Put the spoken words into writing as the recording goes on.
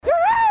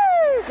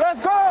Let's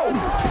go!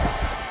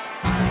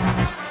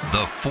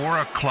 The 4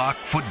 o'clock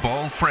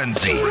football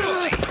frenzy.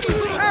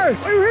 Hey,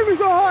 you hit me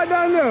so hard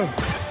down there.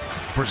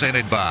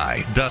 Presented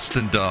by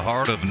Dustin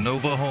DeHart of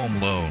Nova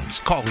Home Loans.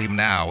 Call him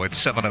now at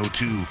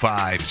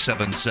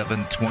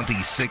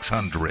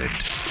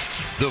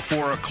 702-577-2600. The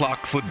 4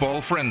 o'clock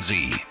football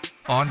frenzy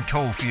on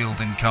Cofield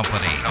and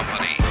Company.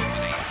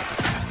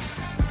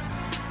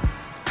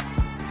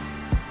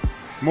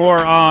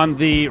 More on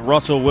the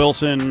Russell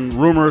Wilson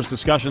rumors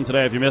discussion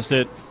today. If you missed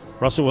it,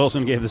 Russell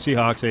Wilson gave the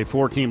Seahawks a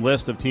 4-team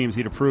list of teams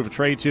he'd approve a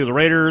trade to. The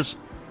Raiders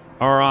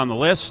are on the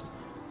list.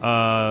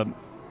 The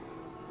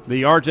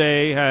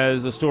RJ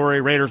has the story,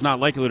 Raiders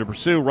not likely to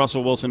pursue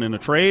Russell Wilson in a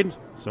trade.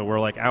 So we're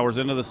like hours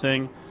into this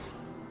thing.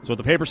 That's what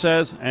the paper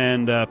says.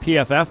 And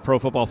PFF, Pro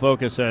Football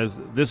Focus, says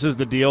this is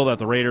the deal that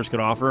the Raiders could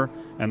offer,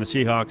 and the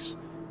Seahawks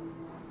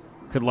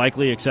could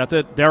likely accept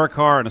it. Derek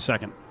Carr in a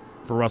second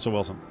for Russell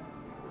Wilson.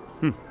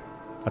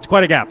 That's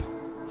quite a gap.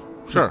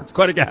 Sure. It's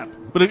quite a gap.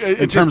 But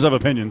in terms of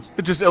opinions.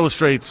 It just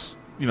illustrates,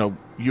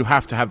 you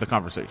have to have the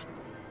conversation.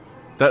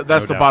 That's No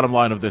the doubt. bottom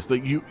line of this.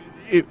 That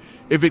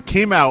if it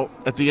came out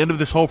at the end of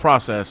this whole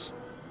process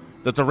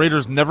that the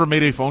Raiders never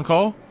made a phone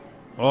call,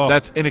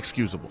 that's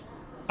inexcusable.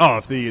 Oh,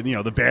 if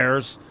the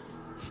Bears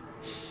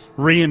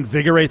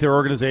reinvigorate their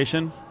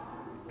organization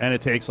and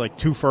it takes like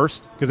 2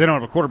 firsts, because they don't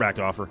have a quarterback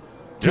to offer,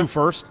 2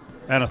 firsts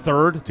and a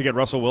third to get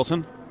Russell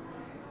Wilson,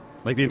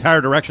 like the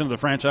entire direction of the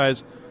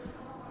franchise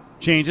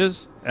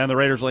changes, and the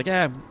Raiders are like,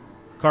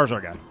 Carr's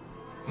our guy.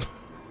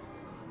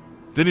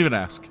 Didn't even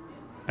ask.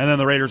 And then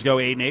the Raiders go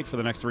 8-8 for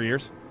the next 3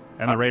 years,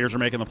 and the Raiders are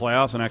making the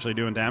playoffs and actually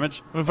doing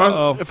damage. If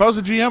I was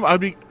a GM,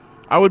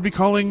 I would be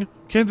calling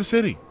Kansas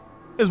City.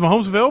 Is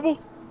Mahomes available?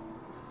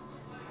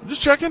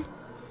 Just checking.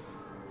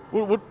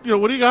 What do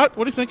you got?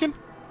 What are you thinking?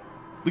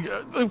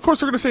 Of course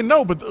they're going to say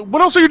no, but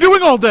what else are you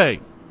doing all day?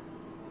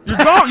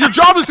 Your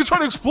job is to try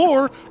to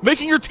explore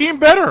making your team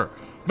better.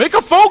 Make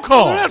a phone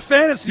call. They're not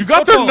fantasy. You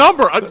got football. their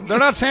number. They're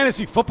not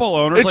fantasy football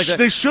owners.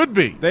 They should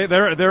be.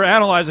 They're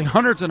analyzing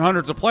hundreds and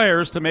hundreds of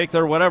players to make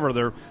their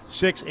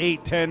 6,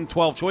 8, 10,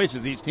 12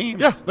 choices each team.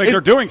 Yeah, they're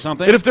doing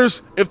something. And if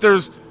there's,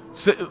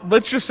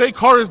 let's just say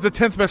Carr is the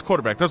 10th best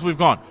quarterback. That's what we've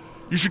gone.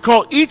 You should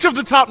call each of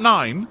the top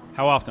 9.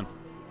 How often?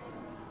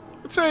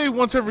 Let's say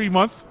once every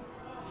month.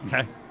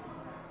 Okay.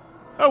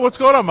 Oh, what's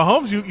going on,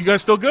 Mahomes? You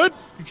guys still good?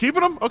 You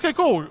keeping them? Okay,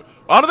 cool.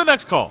 On to the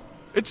next call.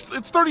 It's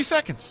 30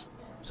 seconds.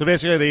 So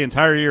basically, the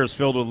entire year is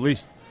filled with at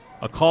least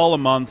a call a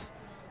month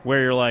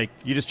where you're like,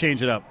 you just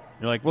change it up.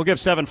 You're like, we'll give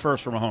 7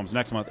 firsts for Mahomes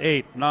next month,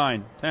 8,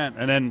 9, 10,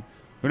 and then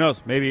who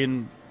knows? Maybe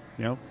in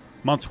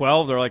month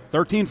 12, they're like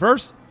 13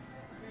 firsts.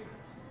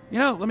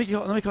 Let me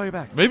call you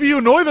back. Maybe you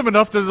annoy them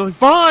enough that they're like,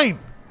 fine.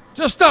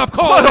 Just stop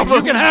calling them.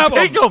 You can have them.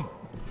 Take them.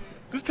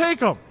 Just take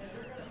them.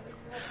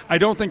 I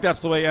don't think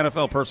that's the way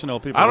NFL personnel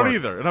people I don't work.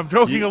 either, and I'm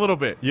joking a little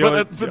bit. You But know,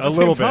 at the a same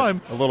little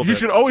time, bit. you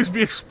should always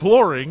be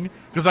exploring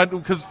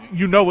because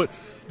you know it.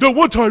 The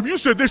one time you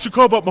said they should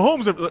call about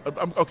Mahomes.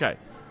 Okay,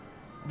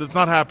 that's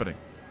not happening.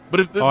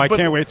 But I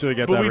can't wait till you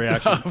get that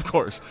reaction. Of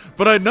course,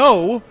 but I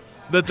know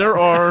that there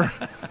are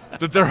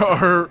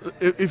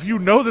If you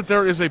know that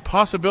there is a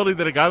possibility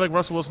that a guy like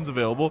Russell Wilson's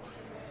available,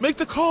 make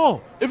the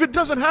call. If it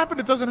doesn't happen,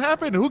 it doesn't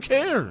happen. Who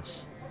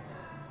cares?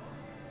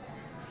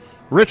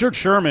 Richard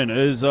Sherman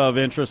is of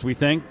interest, we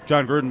think.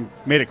 John Gruden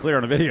made it clear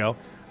on a video.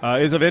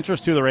 Is of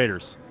interest to the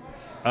Raiders.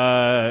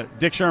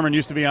 Dick Sherman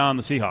used to be on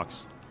the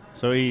Seahawks.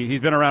 So he's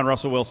been around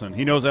Russell Wilson.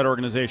 He knows that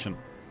organization.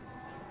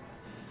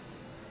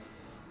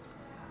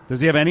 Does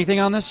he have anything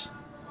on this?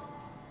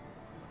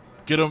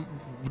 Do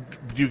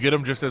you get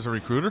him just as a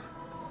recruiter?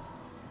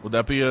 Would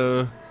that be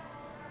a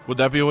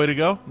way to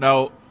go?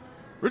 Now,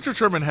 Richard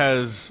Sherman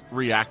has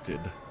reacted.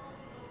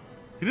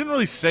 He didn't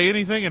really say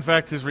anything. In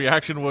fact, his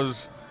reaction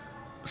was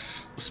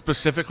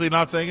specifically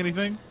not saying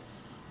anything.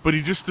 But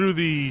he just threw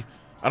I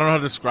don't know how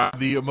to describe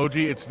the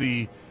emoji. It's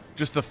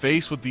just the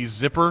face with the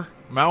zipper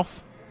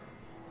mouth.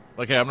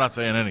 Like, hey, I'm not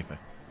saying anything.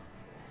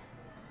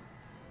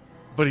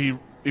 But he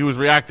was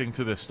reacting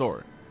to this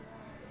story.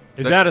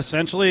 Is that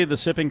essentially the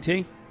sipping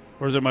tea?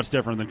 Or is it much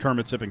different than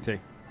Kermit sipping tea?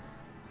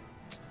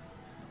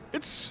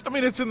 It's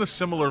in the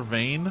similar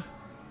vein.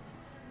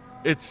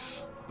 Hey,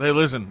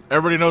 listen,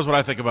 everybody knows what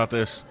I think about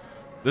this.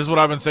 This is what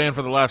I've been saying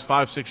for the last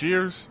 5-6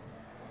 years.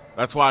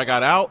 That's why I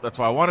got out. That's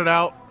why I wanted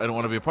out. I don't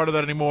want to be a part of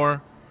that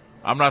anymore.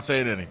 I'm not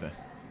saying anything.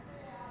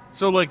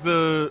 So, like,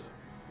 the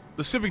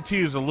sipping tea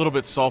is a little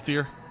bit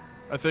saltier,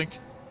 I think.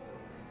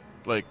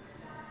 Like,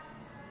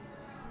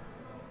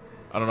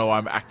 I don't know why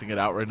I'm acting it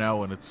out right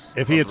now when it's...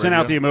 If he had sent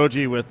out the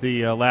emoji with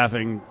the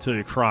laughing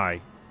to cry,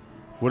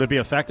 would it be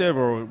effective,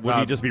 or would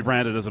he just be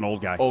branded as an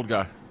old guy? Old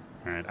guy.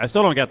 All right. I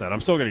still don't get that.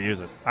 I'm still going to use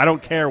it. I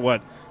don't care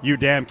what you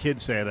damn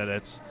kids say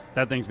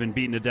that thing's been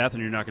beaten to death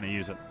and you're not going to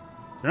use it.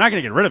 You're not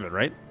going to get rid of it,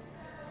 right?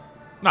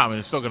 No,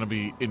 it's still going to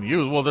be in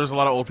use. Well, there's a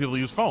lot of old people who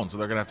use phones, so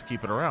they're going to have to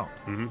keep it around.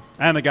 Mm-hmm.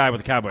 And the guy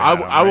with the cowboy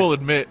hat on, I will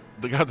admit,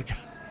 the guy with the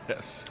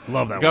yes,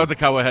 love that the guy one. with the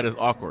cowboy hat is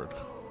awkward.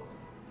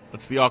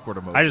 That's the awkward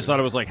emoji. I just thought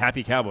it was like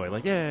happy cowboy,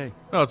 like yay.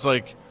 No, it's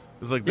like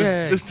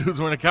this dude's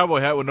wearing a cowboy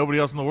hat when nobody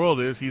else in the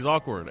world is. He's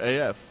awkward.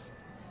 AF.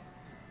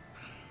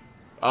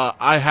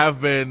 I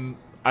have been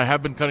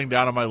cutting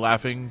down on my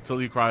laughing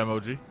till you cry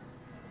emoji.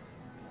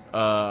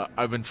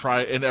 I've been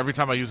trying, and every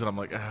time I use it, I'm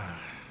like,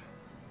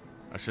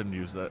 I shouldn't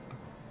use that.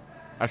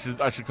 I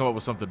should come up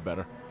with something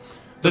better.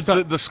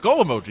 The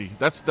skull emoji.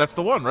 That's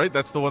the one, right?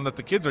 That's the one that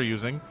the kids are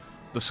using.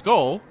 The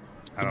skull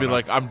to be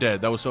like, I'm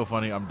dead. That was so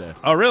funny. I'm dead.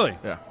 Oh, really?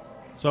 Yeah.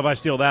 So if I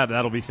steal that,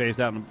 that'll be phased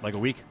out in like a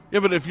week?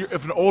 Yeah, but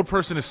if an old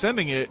person is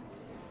sending it,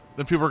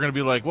 then people are going to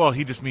be like, well,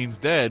 he just means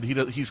dead.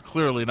 He's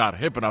clearly not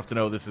hip enough to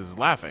know this is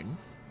laughing.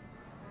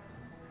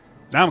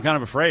 Now I'm kind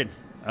of afraid.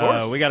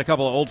 Of we got a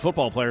couple of old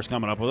football players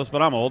coming up with us,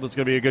 but I'm old. It's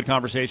going to be a good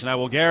conversation. I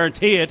will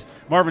guarantee it.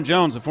 Marvin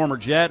Jones, a former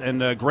Jet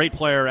and a great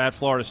player at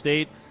Florida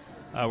State.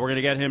 We're going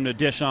to get him to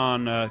dish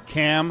on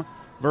Cam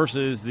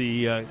versus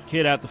the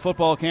kid at the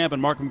football camp,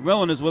 and Mark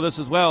McMillan is with us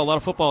as well. A lot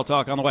of football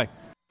talk on the way.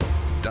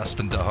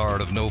 Dustin DeHart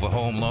of Nova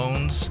Home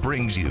Loans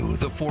brings you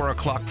the 4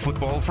 o'clock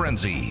football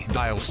frenzy.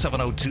 Dial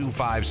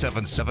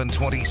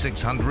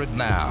 702-577-2600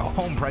 now.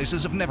 Home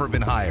prices have never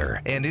been higher,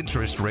 and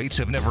interest rates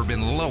have never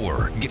been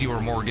lower. Get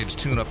your mortgage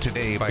tune-up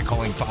today by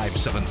calling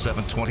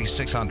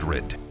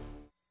 577-2600.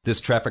 This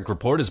traffic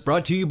report is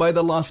brought to you by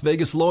the Las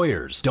Vegas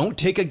Lawyers. Don't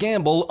take a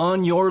gamble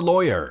on your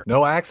lawyer.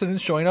 No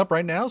accidents showing up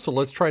right now, so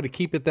let's try to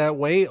keep it that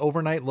way.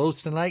 Overnight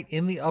lows tonight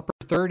in the upper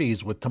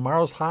 30s, with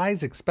tomorrow's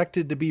highs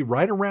expected to be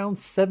right around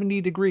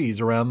 70 degrees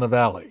around the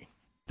valley.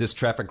 This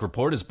traffic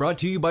report is brought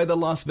to you by the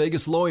Las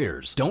Vegas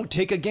Lawyers. Don't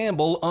take a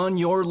gamble on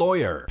your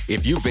lawyer.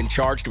 If you've been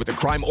charged with a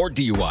crime or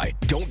DUI,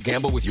 don't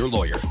gamble with your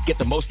lawyer. Get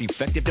the most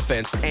effective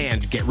defense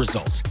and get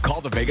results.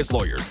 Call the Vegas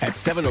Lawyers at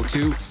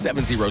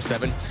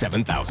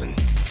 702-707-7000.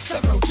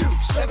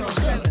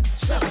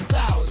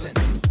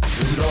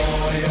 702-707-7000.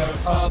 Lawyer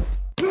up.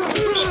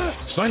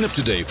 Sign up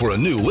today for a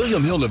new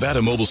William Hill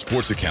Nevada mobile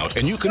sports account,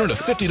 and you can earn a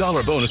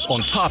 $50 bonus on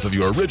top of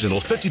your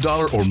original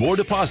 $50 or more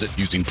deposit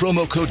using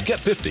promo code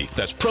GET50.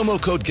 That's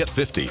promo code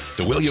GET50.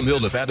 The William Hill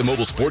Nevada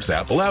mobile sports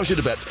app allows you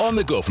to bet on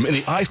the go from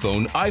any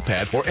iPhone,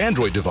 iPad, or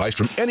Android device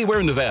from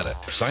anywhere in Nevada.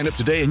 Sign up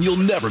today and you'll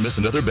never miss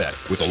another bet.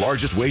 With the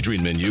largest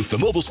wagering menu, the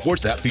mobile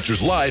sports app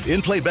features live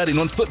in-play betting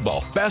on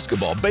football,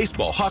 basketball,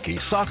 baseball, hockey,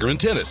 soccer, and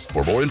tennis.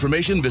 For more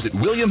information, visit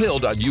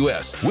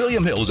williamhill.us.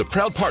 William Hill is a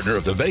proud partner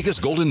of the Vegas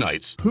Golden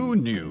Knights. Who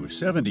knew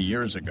 70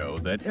 years ago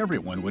that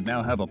everyone would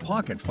now have a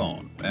pocket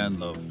phone,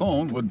 and the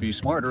phone would be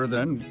smarter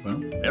than,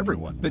 well,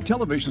 everyone? The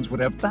televisions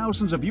would have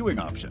thousands of viewing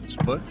options,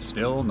 but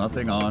still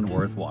nothing on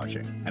worth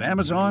watching. And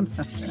Amazon,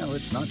 well,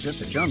 it's not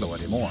just a jungle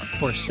anymore.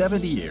 For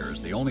 70 years,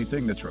 the only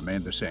thing that's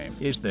remained the same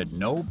is that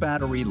no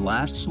battery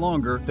lasts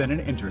longer than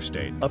an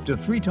Interstate, up to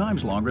 3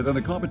 times longer than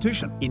the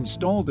competition.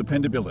 Install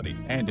dependability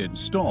and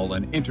install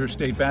an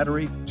Interstate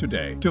battery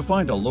today. To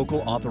find a local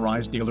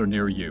authorized dealer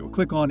near you,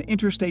 click on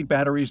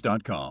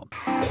interstatebatteries.com.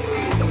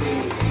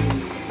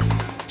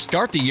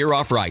 Start the year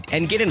off right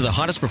and get into the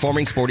hottest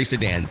performing sporty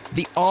sedan,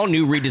 the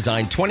all-new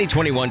redesigned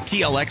 2021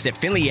 TLX at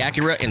Finley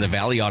Acura in the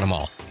Valley Auto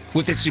Mall.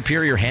 With its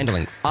superior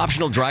handling,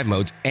 optional drive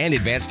modes, and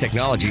advanced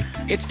technology,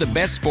 it's the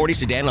best sporty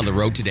sedan on the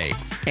road today.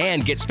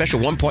 And get special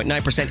 1.9%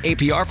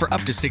 APR for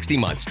up to 60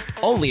 months.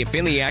 Only at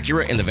Finley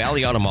Acura in the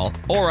Valley Auto Mall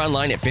or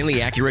online at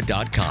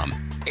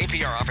finleyacura.com.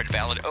 APR offered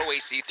valid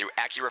OAC through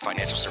Acura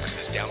Financial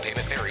Services. Down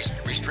payment varies.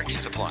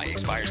 Restrictions apply.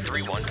 Expires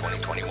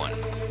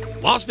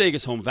 3/1/2021. Las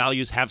Vegas home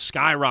values have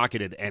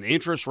skyrocketed and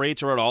interest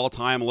rates are at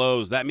all-time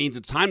lows. That means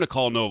it's time to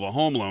call Nova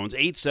Home Loans,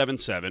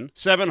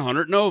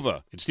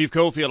 877-700-NOVA. It's Steve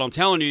Cofield. I'm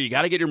telling you, you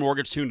got to get your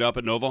mortgage tuned up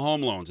at Nova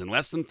Home Loans. In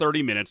less than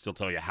 30 minutes, they'll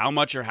tell you how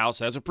much your house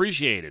has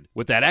appreciated.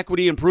 With that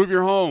equity, improve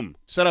your home.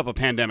 Set up a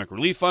pandemic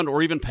relief fund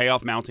or even pay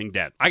off mounting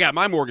debt. I got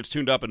my mortgage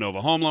tuned up at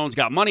Nova Home Loans,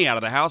 got money out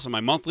of the house, and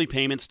my monthly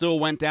payment still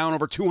went down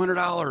over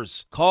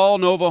 $200. Call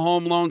Nova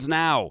Home Loans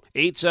now,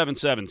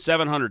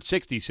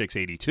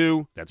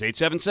 877-700-6682. That's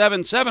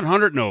 877-700-NOVA.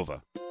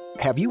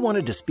 Have you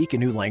wanted to speak a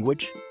new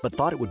language, but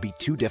thought it would be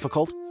too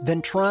difficult?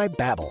 Then try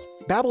Babbel.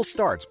 Babbel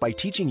starts by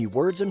teaching you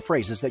words and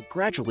phrases that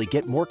gradually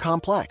get more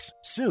complex.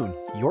 Soon,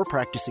 you're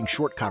practicing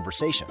short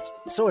conversations.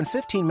 So in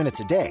 15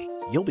 minutes a day,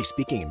 you'll be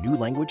speaking a new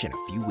language in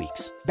a few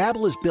weeks.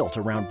 Babbel is built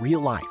around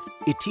real life.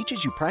 It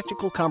teaches you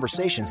practical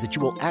conversations that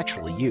you will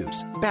actually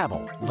use.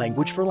 Babbel,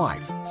 language for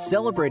life.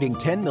 Celebrating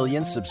 10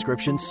 million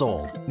subscriptions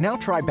sold. Now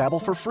try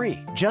Babbel for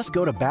free. Just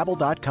go to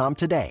Babbel.com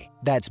today.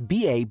 That's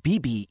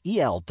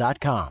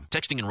BABBEL.com.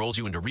 Texting enrolls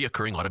you into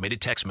reoccurring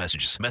automated text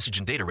messages. Message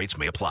and data rates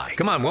may apply.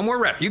 Come on, one more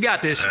rep. You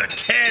got this.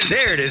 10.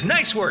 There it is.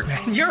 Nice work,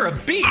 man. You're a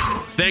beast.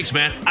 Thanks,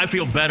 man. I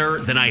feel better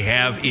than I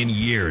have in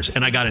years.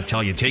 And I got to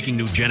tell you, taking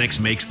Nugenix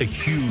makes a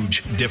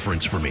huge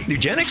difference for me.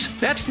 Nugenix?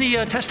 That's the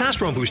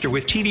testosterone booster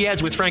with TV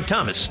ads with Frank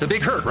Thomas. The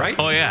big hurt, right?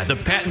 Oh, yeah. The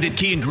patented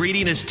key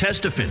ingredient is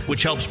Testofen,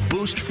 which helps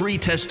boost free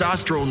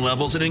testosterone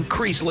levels and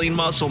increase lean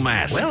muscle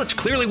mass. Well, it's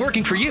clearly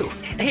working for you.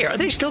 Hey, are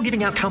they still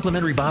giving out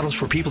complimentary bottles details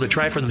for people to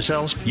try for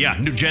themselves? Yeah,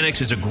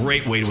 Nugenix is a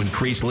great way to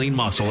increase lean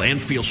muscle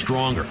and feel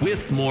stronger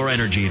with more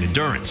energy and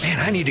endurance. Man,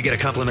 I need to get a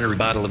complimentary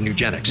bottle of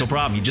Nugenix. No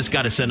problem. You just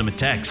got to send them a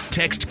text.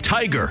 Text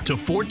TIGER to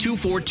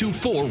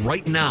 42424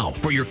 right now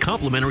for your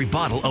complimentary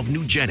bottle of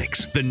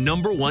Nugenix, the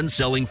 #1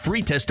 selling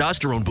free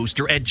testosterone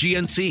booster at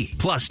GNC.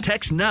 Plus,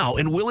 text now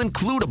and we'll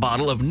include a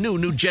bottle of new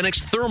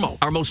Nugenix Thermo,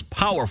 our most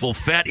powerful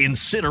fat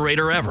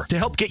incinerator ever, to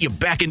help get you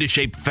back into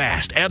shape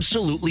fast,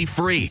 absolutely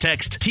free.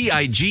 Text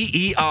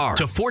TIGER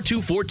to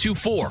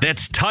 42424.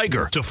 That's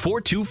TIGER to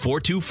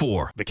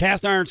 42424. The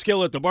cast iron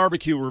skillet, the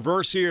barbecue,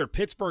 reverse sear,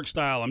 Pittsburgh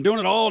style. I'm doing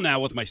it all now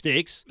with my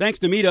steaks. Thanks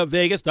to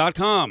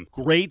MeetUpVegas.com.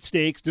 Great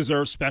steaks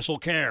deserve special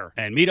care.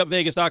 And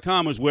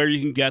MeetUpVegas.com is where you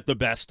can get the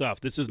best stuff.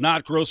 This is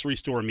not grocery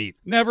store meat.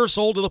 Never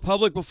sold to the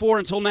public before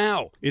until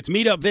now. It's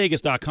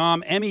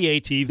MeetUpVegas.com,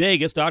 MEAT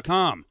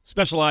Vegas.com.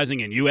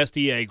 Specializing in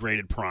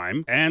USDA-graded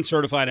prime and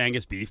certified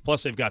Angus beef.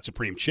 Plus, they've got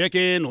supreme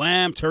chicken,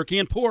 lamb, turkey,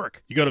 and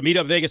pork. You go to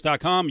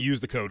MeetUpVegas.com, use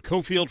the code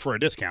Cofield for a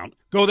discount.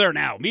 Go there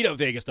now.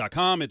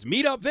 MeetUpVegas.com. It's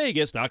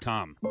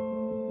MeetUpVegas.com.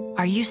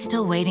 Are you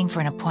still waiting for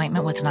an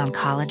appointment with an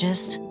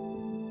oncologist?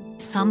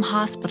 Some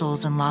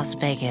hospitals in Las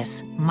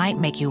Vegas might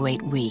make you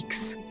wait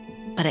weeks,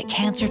 but at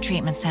Cancer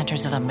Treatment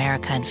Centers of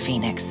America in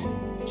Phoenix,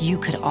 you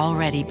could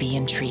already be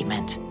in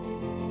treatment.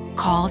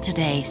 Call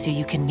today so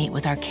you can meet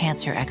with our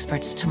cancer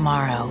experts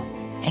tomorrow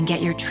and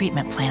get your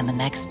treatment plan the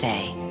next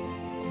day.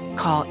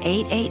 Call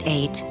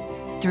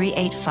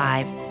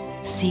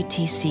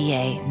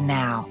 888-385-CTCA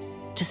now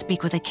to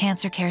speak with a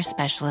cancer care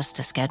specialist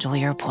to schedule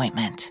your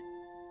appointment.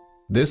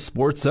 This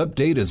sports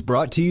update is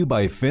brought to you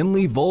by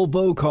Finley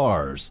Volvo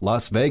Cars,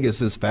 Las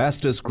Vegas's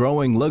fastest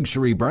growing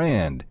luxury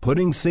brand,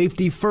 putting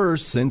safety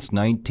first since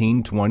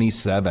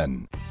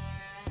 1927.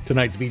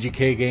 Tonight's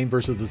VGK game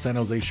versus the San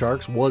Jose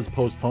Sharks was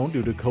postponed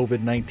due to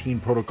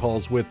COVID-19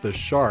 protocols with the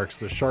Sharks.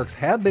 The Sharks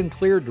have been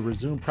cleared to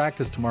resume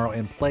practice tomorrow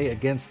and play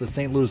against the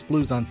St. Louis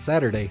Blues on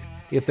Saturday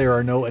if there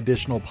are no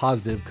additional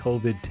positive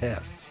COVID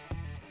tests.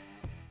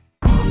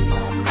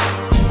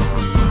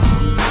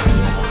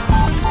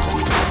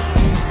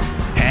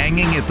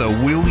 Hanging at the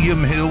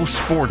William Hill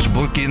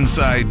Sportsbook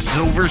inside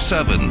Silver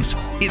Sevens,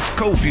 it's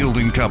Cofield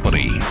and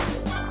Company.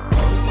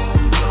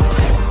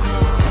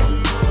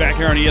 Back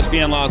here on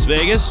ESPN Las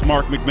Vegas,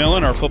 Mark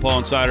McMillan, our football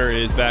insider,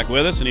 is back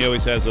with us, and he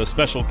always has a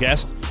special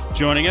guest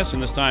joining us,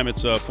 and this time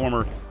it's a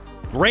former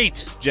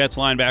great Jets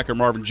linebacker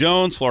Marvin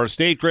Jones, Florida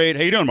State great.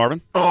 How you doing,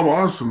 Marvin? Oh, I'm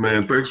awesome,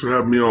 man. Thanks for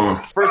having me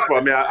on. First of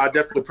all, man, I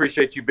definitely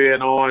appreciate you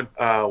being on.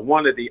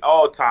 One of the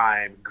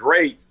all-time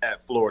greats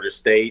at Florida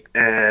State,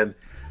 and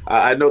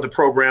I know the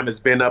program has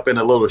been up in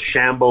a little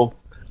shamble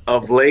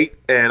of late,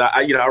 and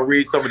I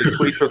read some of the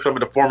tweets from some of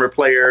the former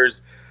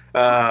players.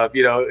 And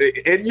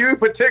you in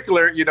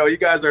particular, you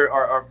guys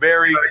are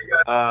very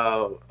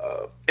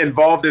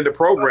involved in the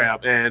program,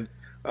 and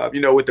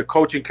with the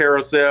coaching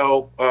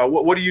carousel.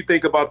 What do you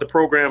think about the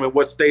program and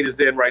what state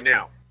is in right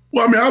now?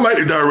 Well, I mean, I like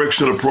the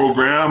direction of the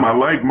program. I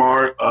like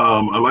Mark.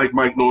 I like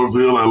Mike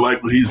Norville. I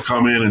like what he's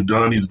come in and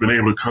done. He's been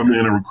able to come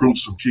in and recruit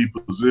some key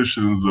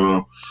positions.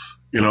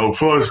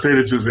 Florida State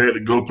has just had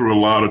to go through a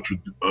lot of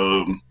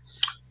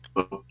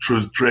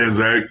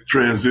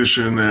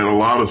transition that a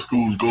lot of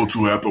schools go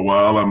to after a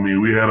while. I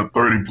mean, we had a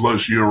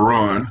 30-plus year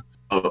run.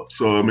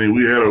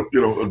 We had a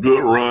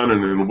good run,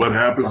 and then what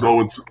happens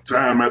over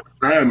time at the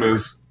time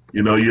is,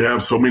 you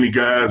have so many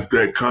guys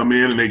that come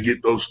in and they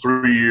get those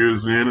 3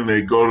 years in and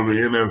they go to the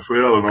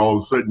NFL, and all of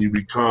a sudden you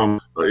become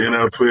an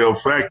NFL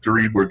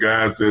factory where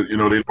guys that, they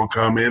don't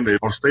come in, they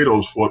don't stay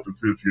those 4th and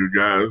 5th year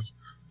guys.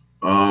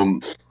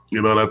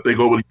 And I think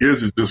over the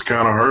years it just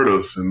kind of hurt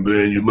us. And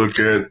then you look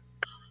at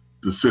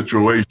the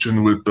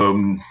situation with,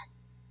 kind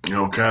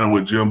of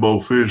with Jimbo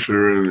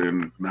Fisher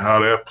and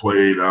how that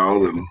played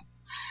out. And,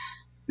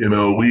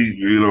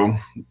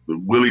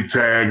 Willie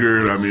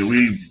Taggart. I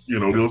mean,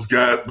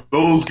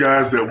 those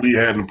guys that we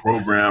had in the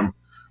program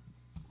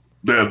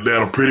that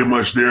are pretty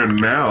much there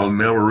now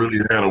never really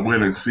had a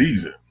winning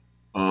season.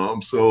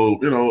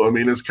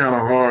 It's kind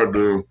of hard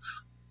to,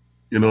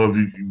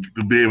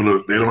 to be able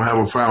to, they don't have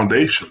a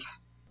foundation.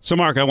 So,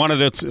 Mark, I wanted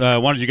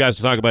you guys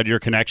to talk about your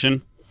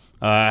connection,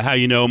 how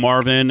you know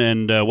Marvin,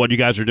 and what you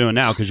guys are doing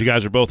now, because you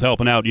guys are both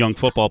helping out young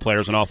football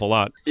players an awful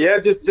lot. Yeah,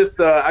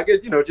 just I guess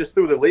just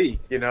through the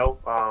league,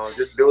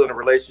 just building a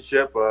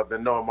relationship. I've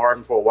been knowing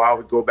Marvin for a while.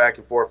 We go back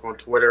and forth on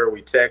Twitter.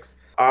 We text.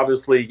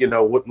 Obviously,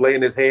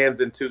 laying his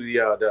hands into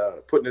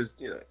the putting his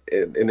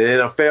in the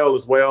NFL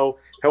as well,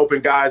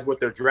 helping guys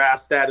with their draft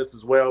status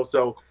as well.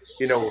 So,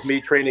 with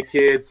me training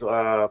kids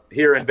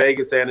here in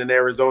Vegas and in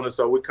Arizona,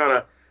 so we kind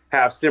of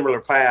have similar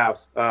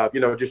paths,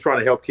 just trying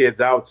to help kids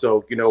out.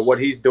 So, what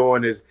he's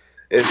doing is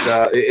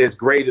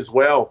great as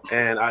well.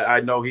 And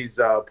I know he's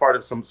part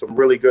of some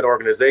really good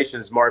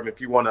organizations. Marvin,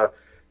 if you want to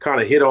kind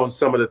of hit on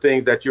some of the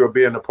things that you're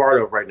being a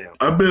part of right now?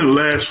 I've been the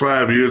last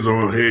 5 years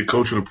on head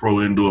coaching the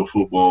pro indoor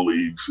football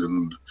leagues,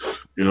 and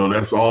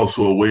that's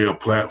also a way, a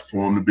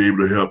platform to be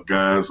able to help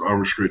guys,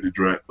 unrestricted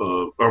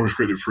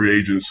free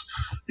agents,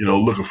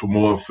 looking for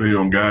more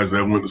film, guys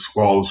that went to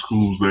smaller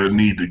schools that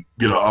need to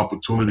get an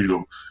opportunity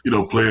to,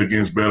 play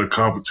against better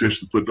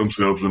competition, put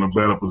themselves in a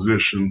better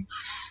position,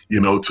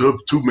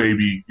 to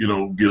maybe, get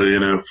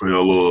an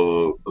NFL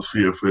or a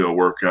CFL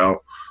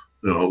workout.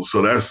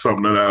 So that's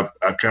something that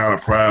I kind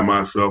of pride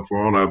myself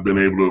on. I've been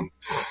able to,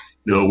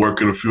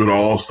 work in a few of the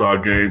all-star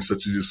games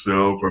such as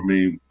yourself. I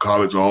mean,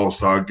 college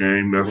all-star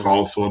game, that's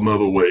also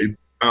another way.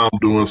 I'm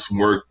doing some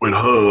work with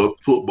Hub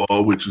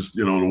Football, which is,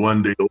 the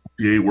one-day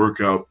OTA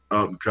workout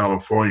out in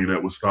California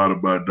that was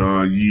started by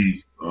Don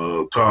Yee,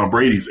 Tom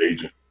Brady's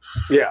agent.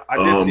 Yeah, I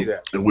did see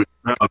that.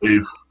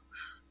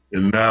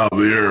 It's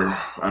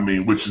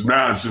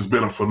just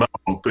been a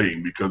phenomenal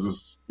thing because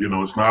it's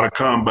not a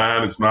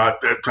combine. It's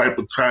not that type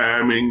of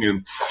timing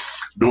and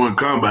doing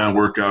combine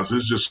workouts.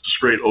 It's just a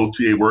straight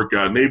OTA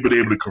workout. And they've been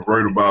able to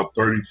convert about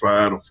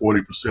 35 to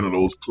 40% of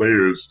those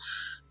players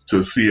to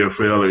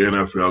CFL or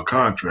NFL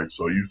contracts.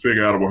 So you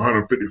figure out of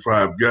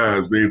 155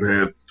 guys, they've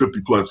had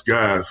 50-plus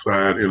guys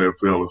sign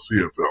NFL or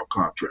CFL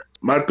contracts.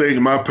 My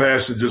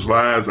passion just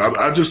lies.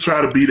 I just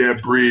try to be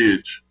that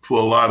bridge for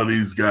a lot of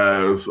these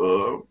guys.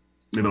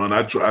 And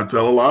I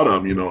tell a lot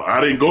of them,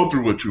 I didn't go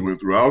through what you went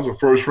through. I was a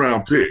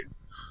first-round pick.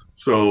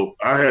 So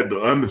I had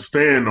to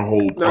understand the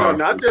whole process.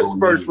 No, not just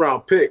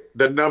first-round pick,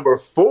 the number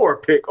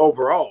 4 pick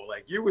overall.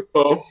 Like you would.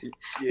 Well,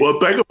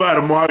 think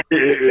about it, Mark.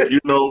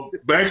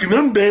 Back in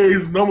them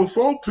days, number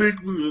 4 pick,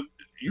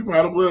 you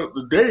might have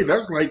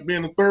that's like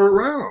being the 3rd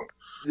round.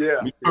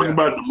 Yeah. You're talking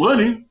about the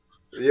money.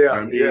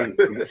 Yeah.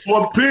 The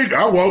 4th pick,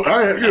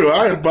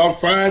 I had about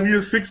 5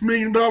 years, $6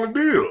 million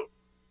deal.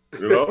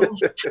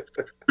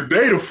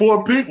 Today, the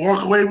 4th pick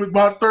walk away with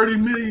about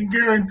 $30 million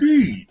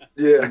guaranteed.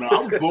 Yeah,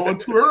 I was going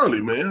too early,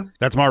 man.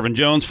 That's Marvin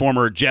Jones,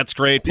 former Jets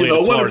great, played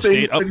at Florida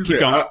State.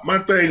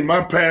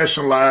 My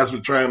passion lies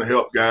with trying to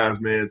help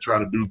guys, man, try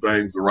to do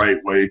things the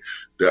right way.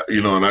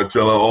 And I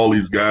tell all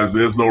these guys,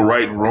 there's no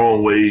right and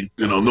wrong way,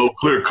 no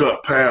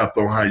clear-cut path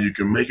on how you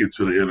can make it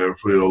to the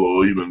NFL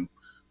or even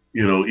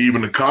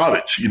the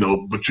college,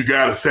 but you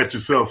got to set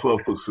yourself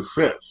up for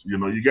success.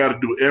 You got to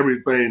do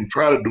everything,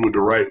 try to do it the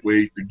right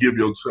way to give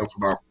yourself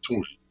an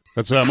opportunity.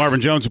 That's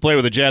Marvin Jones, who played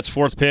with the Jets,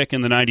 4th pick in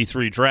the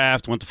 93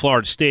 draft, went to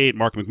Florida State.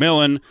 Mark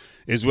McMillan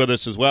is with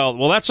us as well.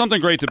 Well, that's something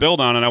great to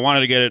build on, and I wanted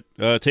to get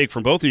it take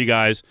from both of you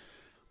guys.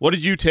 What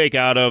did you take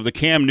out of the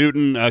Cam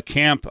Newton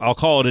camp? I'll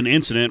call it an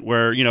incident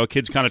where,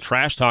 kids kind of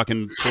trash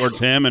talking towards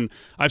him. And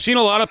I've seen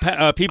a lot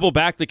of people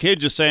back the kid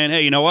just saying,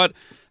 hey, you know what?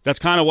 That's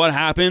kind of what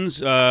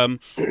happens.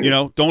 Don't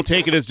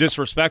take it as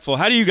disrespectful.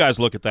 How do you guys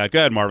look at that? Go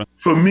ahead, Marvin.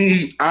 For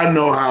me, I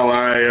know how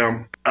I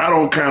am. I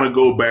don't kind of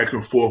go back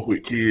and forth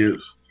with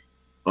kids.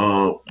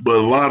 But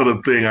a lot of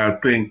the thing, I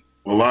think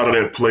a lot of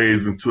that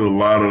plays into a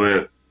lot of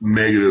that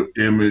negative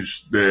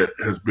image that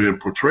has been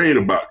portrayed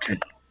about Cam.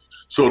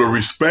 So the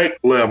respect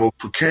level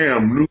for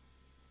Cam Newton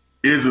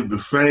isn't the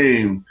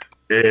same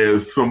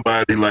as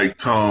somebody like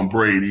Tom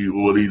Brady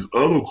or these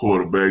other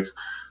quarterbacks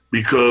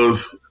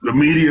because the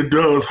media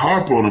does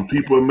harp on him.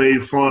 People have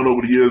made fun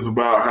over the years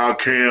about how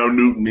Cam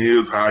Newton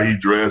is, how he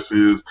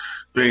dresses,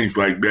 things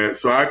like that.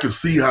 So I can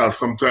see how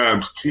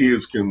sometimes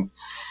kids can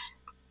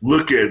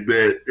look at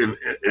that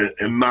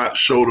and not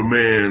show the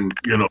man,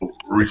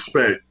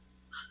 respect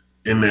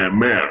in that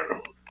manner.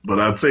 But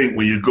I think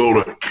when you go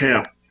to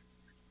camp,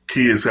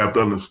 kids have to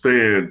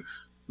understand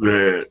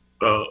that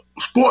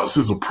sports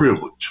is a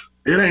privilege.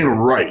 It ain't a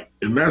right.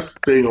 And that's the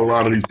thing a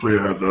lot of these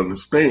players have to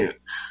understand.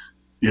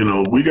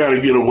 We got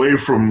to get away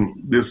from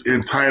this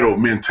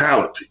entitled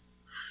mentality.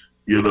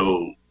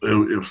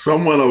 If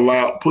someone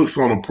puts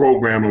on a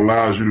program and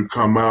allows you to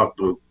come out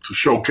to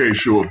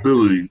showcase your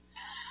ability,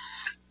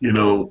 you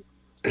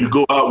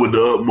go out with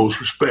the utmost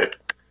respect.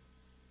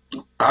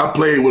 I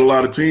played with a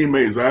lot of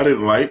teammates I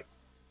didn't like,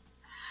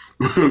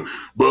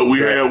 but we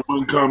had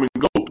one common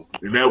goal,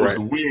 and that was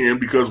to win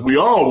because we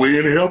all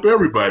win and help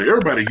everybody.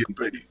 Everybody getting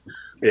paid.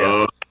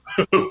 Yeah.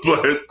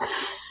 But,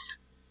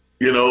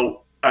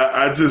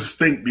 I just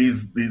think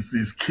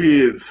these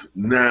kids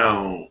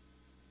now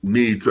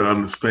need to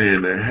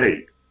understand that,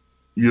 hey,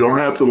 you don't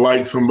have to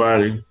like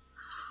somebody,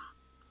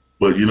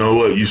 but you know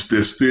what? You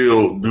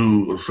still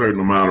do a certain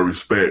amount of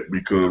respect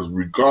because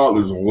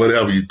regardless of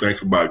whatever you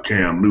think about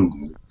Cam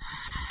Newton,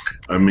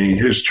 I mean,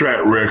 his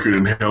track record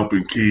in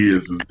helping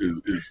kids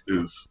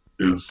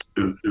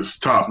is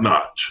top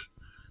notch,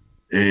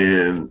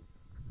 and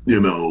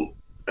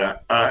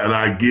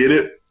I get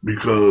it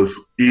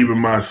because even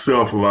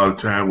myself, a lot of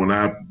time when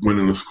I went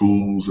into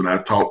schools and I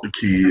talk to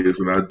kids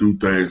and I do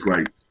things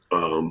like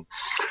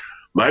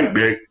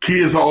that,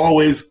 kids are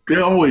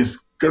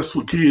that's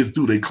what kids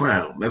do. They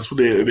clown. That's what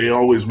they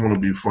always want to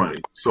be funny.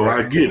 So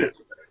I get it,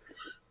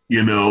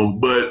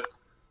 but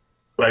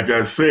like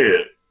I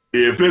said,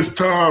 if it's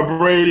Tom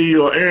Brady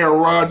or Aaron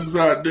Rodgers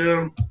out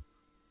there,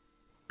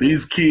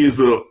 these kids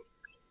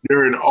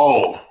they're in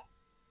awe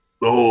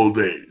the whole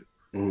day.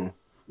 Mm.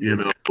 you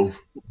know.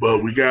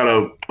 But we got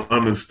to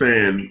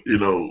understand, you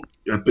know,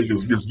 I think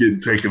it's just getting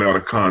taken out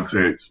of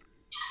context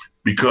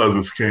because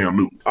it's Cam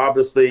Newton.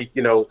 Obviously,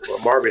 you know,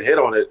 Marvin hit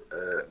on it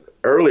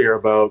earlier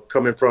about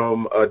coming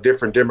from a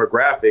different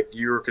demographic.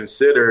 You're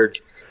considered,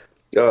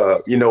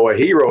 you know, a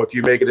hero if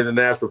you make it in the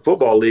National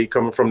Football League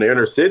coming from the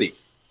inner city.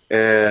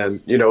 And,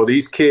 you know,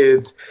 these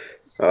kids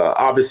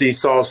obviously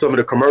saw some of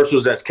the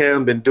commercials that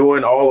Cam been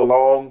doing all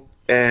along.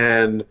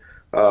 And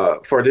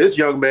for this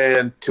young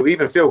man to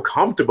even feel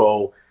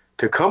comfortable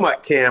to come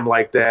at Cam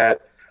like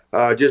that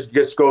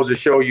just goes to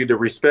show you the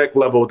respect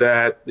level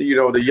that, you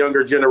know, the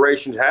younger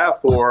generations have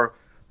for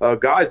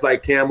guys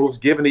like Cam, who's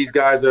given these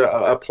guys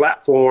a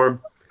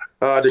platform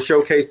to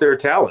showcase their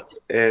talents.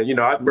 And, you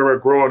know, I remember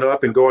growing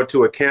up and going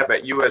to a camp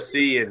at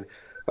USC, and,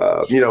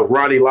 you know,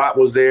 Ronnie Lott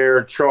was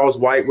there, Charles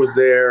White was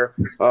there,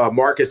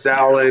 Marcus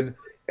Allen.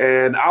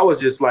 And I was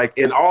just like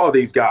in awe of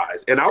these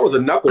guys. And I was a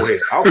knucklehead.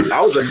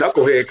 I was a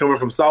knucklehead coming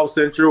from South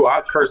Central.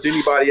 I'd curse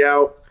anybody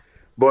out.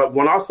 But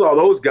when I saw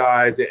those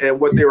guys and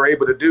what they were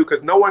able to do,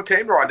 because no one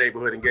came to our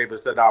neighborhood and gave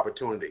us that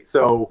opportunity.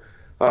 So,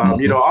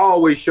 you know, I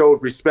always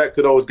showed respect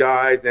to those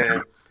guys.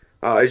 And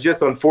it's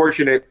just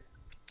unfortunate.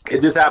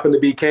 It just happened to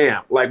be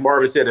Cam. Like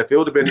Marvin said, if it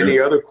would have been any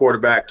other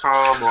quarterback,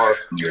 Tom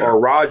or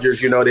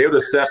Rodgers, you know, they would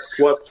have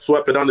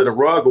swept it under the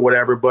rug or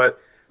whatever. But,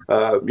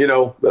 you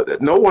know,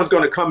 no one's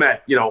going to come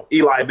at, you know,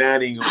 Eli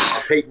Manning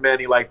or Peyton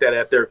Manning like that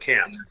at their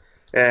camps.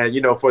 And,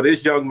 you know, for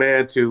this young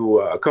man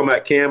to come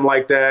at Cam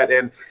like that,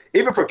 and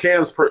even for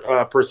Cam's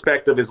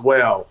perspective as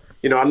well,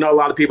 you know, I know a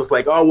lot of people's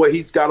like, oh, well,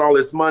 he's got all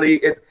this money.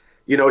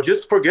 You know,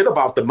 just forget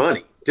about the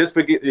money.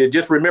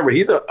 Just remember,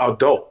 he's an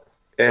adult.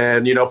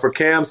 And, you know, for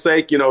Cam's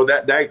sake, you know,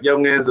 that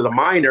young man's a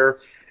minor,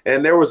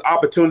 and there was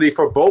opportunity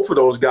for both of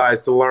those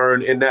guys to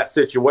learn in that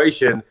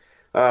situation.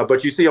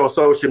 But you see on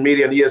social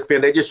media and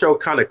ESPN, they just show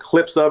kind of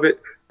clips of it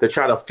to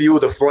try to fuel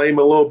the flame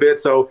a little bit.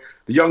 So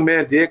the young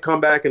man did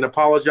come back and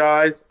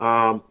apologize,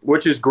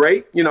 which is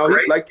great. You know,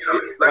 like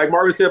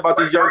Marvin said about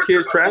these young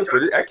kids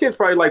transferred. That kid's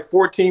probably like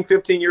 14,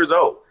 15 years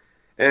old.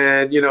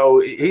 And, you know,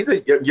 he's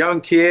a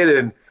young kid.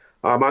 And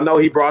I know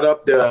he brought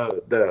up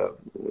the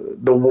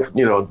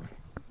you know,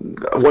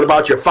 what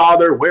about your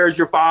father? Where's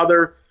your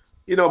father?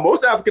 You know,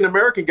 most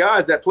African-American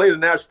guys that played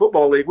in the National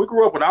Football League, we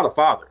grew up without a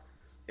father.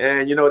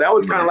 And, you know, that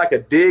was kind of like a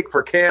dig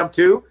for Cam,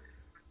 too,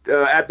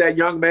 at that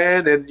young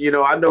man. And, you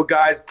know, I know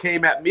guys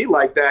came at me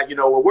like that, you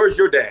know, well, where's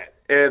your dad?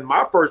 And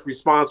my first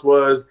response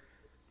was,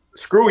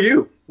 screw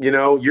you. You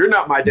know, you're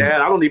not my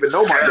dad. I don't even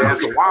know my dad.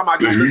 So why am I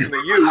going to listen to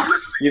you?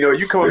 You know,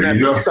 you coming at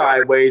me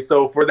sideways.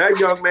 So for that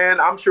young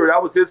man, I'm sure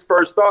that was his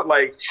first thought.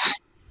 Like,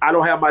 I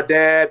don't have my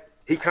dad.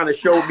 He kind of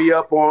showed me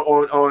up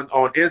on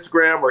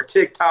Instagram or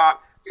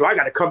TikTok. So I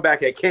got to come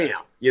back at Cam,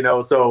 you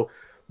know, so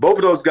both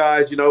of those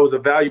guys, you know, it was a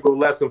valuable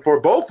lesson for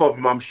both of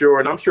them, I'm sure.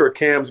 And I'm sure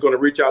Cam's going to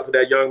reach out to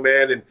that young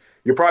man. And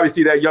you'll probably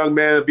see that young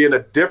man being a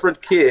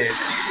different kid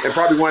and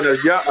probably wearing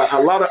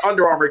a lot of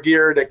Under Armour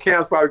gear that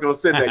Cam's probably going to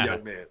send that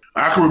young man.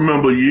 I can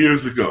remember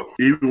years ago,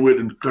 even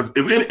with, because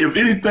if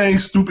anything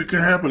stupid can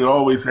happen, it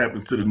always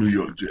happens to the New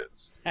York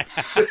Jets.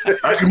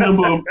 I can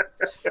remember,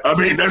 I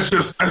mean, that's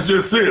just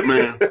it,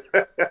 man.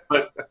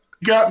 But it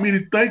got me to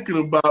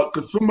thinking about,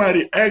 because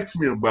somebody asked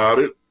me about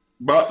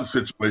the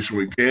situation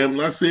with Cam,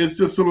 and I said it's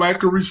just a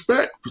lack of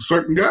respect for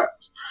certain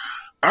guys.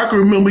 I can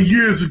remember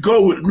years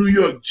ago with the New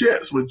York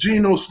Jets when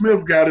Geno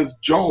Smith got his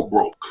jaw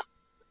broke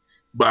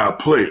by a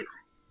player.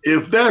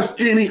 If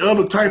that's any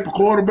other type of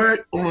quarterback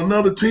on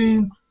another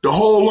team, the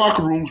whole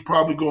locker room's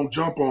probably going to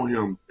jump on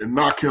him and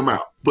knock him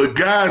out. But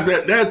guys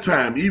at that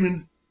time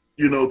even,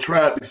 you know,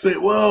 tried to say,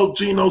 well,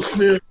 Geno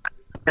Smith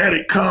had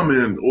it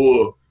coming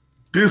or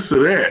this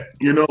or that,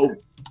 you know.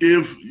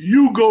 If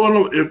you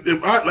go in,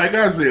 if I, like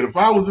I said, if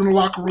I was in the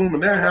locker room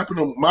and that happened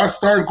to my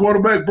starting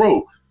quarterback,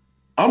 bro,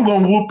 I'm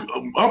going to whoop.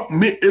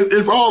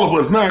 It's all of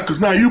us now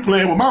because now you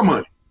playing with my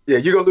money. Yeah,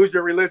 you're going to lose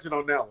your religion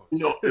on that one. You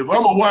know, if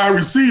I'm a wide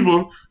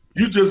receiver,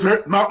 you just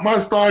knock my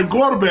starting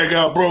quarterback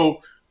out,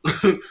 bro.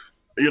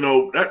 You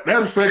know, that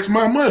affects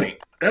my money.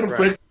 That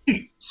affects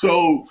me.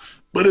 So,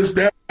 but it's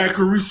that lack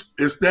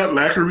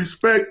of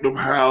respect of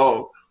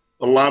how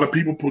a lot of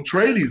people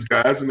portray these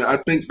guys, and I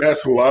think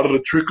that's a lot of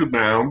the trickle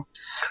down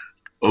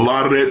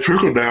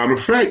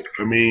effect.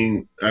 I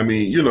mean,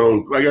 you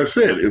know, like I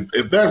said,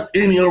 if that's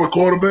any other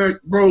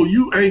quarterback, bro,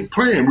 you ain't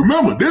playing.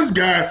 Remember, this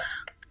guy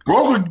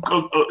broke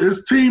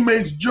his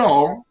teammate's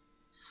jaw,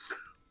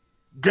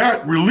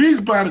 got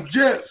released by the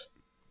Jets,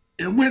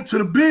 and went to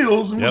the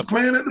Bills and was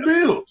playing at the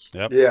Bills.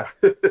 Yep. Yeah.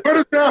 Where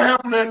does that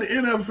happen in the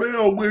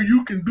NFL where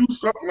you can do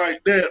something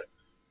like that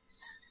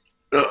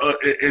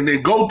and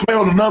then go play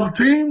on another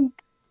team?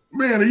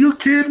 Man, are you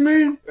kidding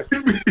me?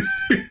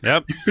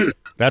 Yep.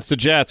 That's the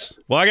Jets.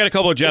 Well, I got a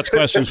couple of Jets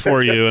questions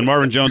for you, and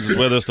Marvin Jones is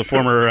with us, the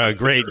former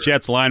great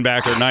Jets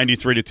linebacker,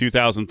 93 to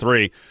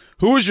 2003.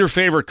 Who was your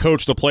favorite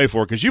coach to play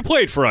for? Because you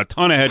played for a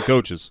ton of head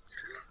coaches.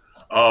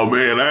 Oh,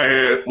 man, I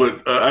had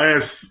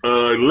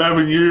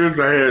 11 years.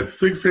 I had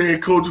 6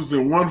 head coaches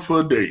and 1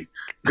 for a day.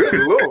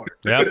 Good Lord.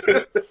 Yep.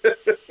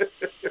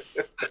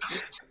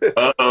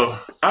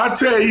 I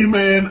tell you,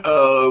 man,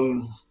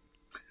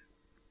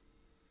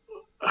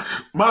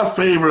 My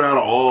favorite out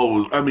of all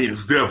was,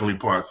 it's definitely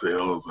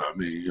Parcells.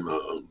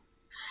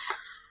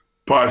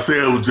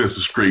 Parcells was just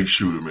a straight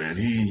shooter, man.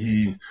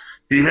 He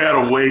had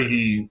a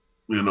way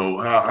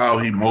how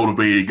he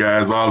motivated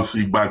guys,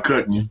 obviously by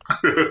cutting you.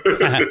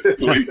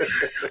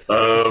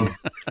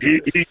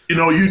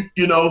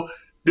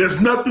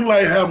 There's nothing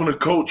like having a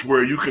coach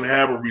where you can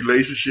have a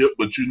relationship,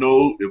 but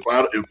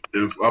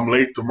if I'm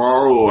late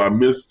tomorrow or I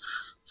miss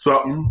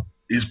something,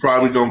 he's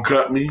probably gonna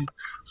cut me.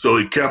 So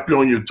he kept you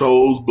on your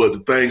toes. But the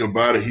thing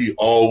about it, he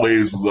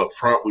always was up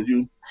front with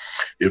you.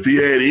 If he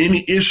had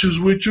any issues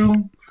with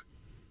you,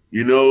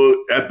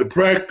 at the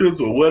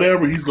practice or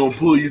whatever, he's gonna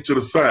pull you to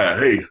the side.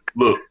 Hey,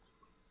 look,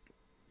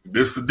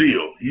 this is the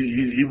deal.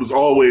 He was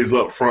always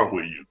up front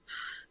with you.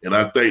 And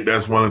I think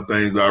that's one of the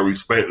things I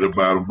respected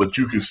about him. But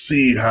you can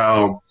see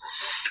how,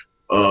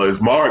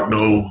 as Mark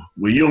know,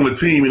 when you're on the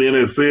team in the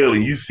NFL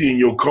and you seeing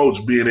your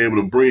coach being able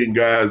to bring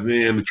guys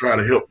in to try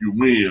to help you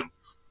win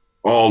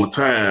all the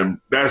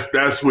time,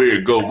 that's where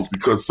it goes.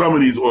 Because some of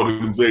these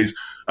organizations,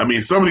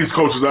 some of these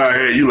coaches I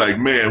had, you like,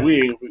 man,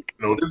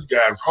 this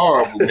guy's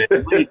horrible, man.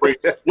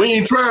 We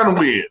ain't trying to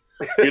win.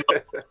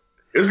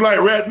 It's like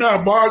right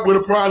now, Mark would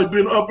have probably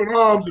been up in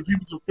arms if he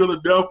was in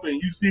Philadelphia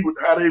and you see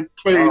how they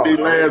played their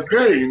last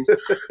games.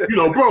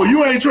 Bro,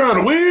 you ain't trying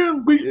to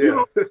win.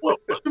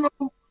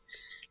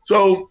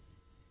 So,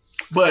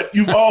 but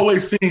you've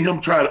always seen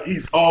him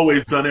he's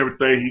always done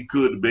everything he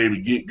could to be able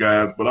to get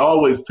guys. But I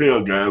always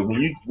tell guys,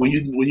 when you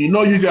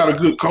know you got a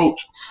good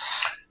coach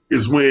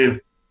is when,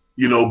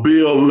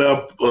 Bill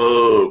left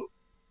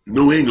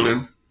New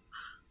England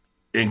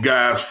and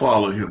guys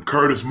followed him.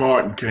 Curtis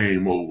Martin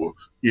came over.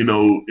 And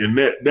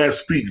that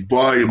speaks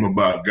volume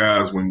about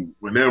guys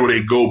whenever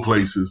they go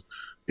places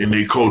and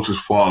their coaches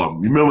follow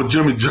them. You remember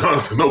Jimmy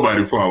Johnson?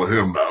 Nobody followed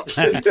him now.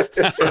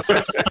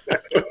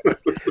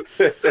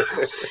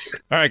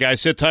 All right,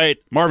 guys, sit tight.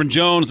 Marvin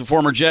Jones, the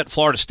former Jet,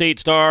 Florida State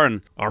star,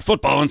 and our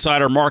football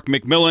insider, Mark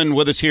McMillan,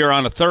 with us here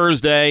on a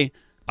Thursday.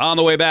 On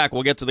the way back,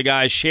 we'll get to the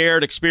guy's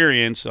shared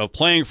experience of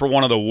playing for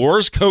one of the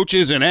worst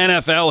coaches in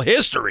NFL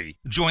history.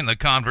 Join the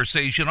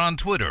conversation on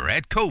Twitter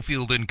at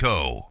Cofield &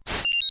 Co.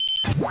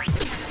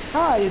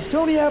 Hi, it's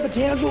Tony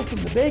Abatangelo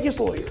from the Vegas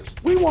Lawyers.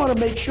 We want to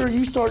make sure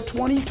you start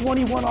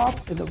 2021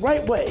 off in the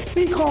right way.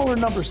 Be caller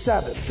number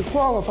 7 to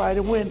qualify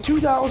to win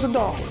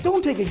 $2,000.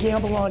 Don't take a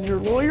gamble on your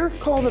lawyer.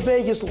 Call the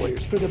Vegas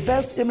Lawyers for the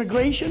best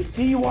immigration,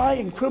 DUI,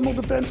 and criminal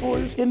defense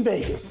lawyers in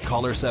Vegas.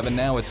 Caller 7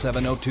 now at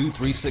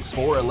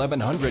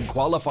 702-364-1100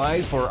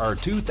 qualifies for our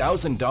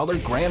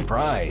 $2,000 grand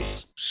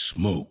prize.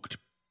 Smoked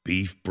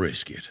beef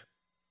brisket.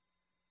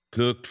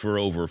 Cooked for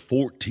over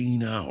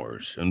 14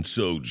 hours and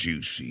so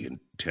juicy and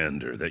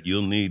tender that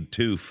you'll need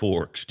 2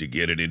 forks to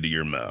get it into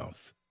your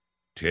mouth.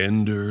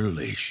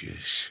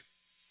 Tenderlicious.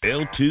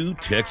 L2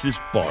 Texas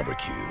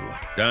Barbecue.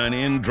 Dine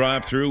in,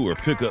 drive through, or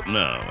pick up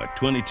now at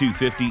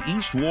 2250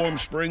 East Warm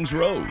Springs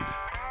Road.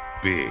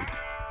 Big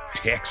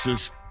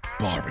Texas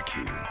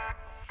Barbecue.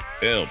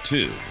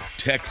 L2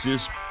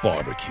 Texas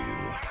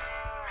Barbecue.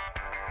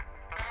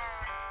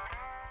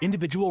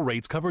 Individual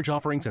rates, coverage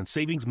offerings, and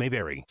savings may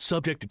vary,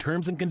 subject to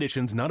terms and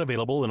conditions not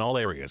available in all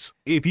areas.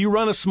 If you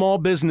run a small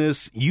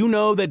business, you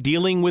know that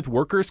dealing with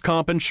workers'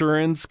 comp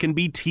insurance can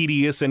be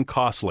tedious and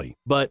costly.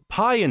 But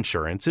Pi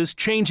Insurance is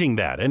changing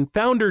that, and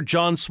founder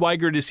John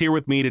Swigert is here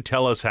with me to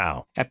tell us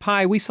how. At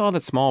Pi, we saw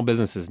that small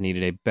businesses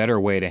needed a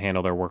better way to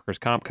handle their workers'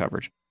 comp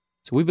coverage.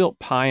 So we built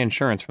Pi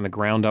Insurance from the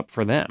ground up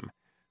for them.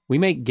 We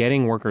make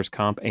getting workers'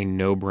 comp a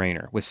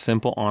no-brainer with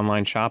simple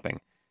online shopping.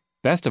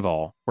 Best of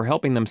all, we're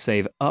helping them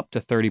save up to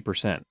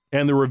 30%.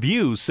 And the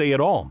reviews say it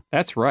all.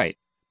 That's right.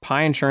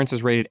 Pi Insurance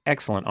is rated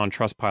excellent on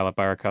Trustpilot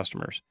by our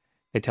customers.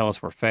 They tell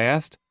us we're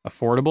fast,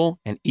 affordable,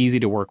 and easy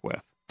to work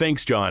with.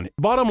 Thanks, John.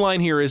 Bottom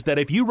line here is that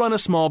if you run a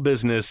small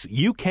business,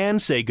 you can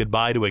say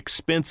goodbye to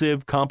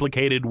expensive,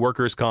 complicated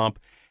workers' comp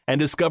and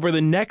discover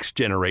the next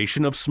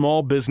generation of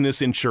small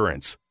business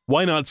insurance.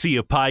 Why not see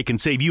if Pi can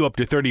save you up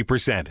to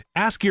 30%?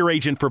 Ask your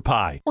agent for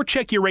Pi or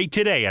check your rate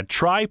today at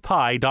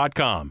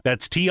trypi.com.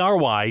 That's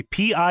TRYPIE.com.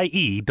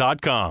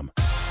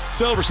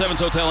 Silver Sevens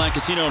Hotel and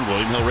Casino and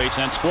William Hill Race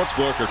and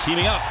Sportsbook are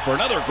teaming up for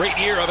another great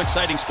year of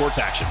exciting sports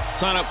action.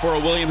 Sign up for a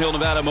William Hill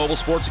Nevada mobile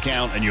sports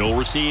account and you'll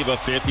receive a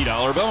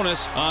 $50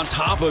 bonus on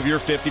top of your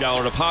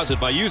 $50 deposit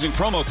by using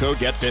promo code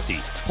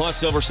GET50. Plus,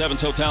 Silver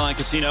Sevens Hotel and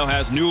Casino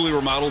has newly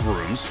remodeled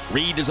rooms,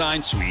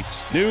 redesigned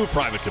suites, new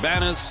private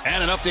cabanas,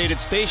 and an updated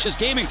spacious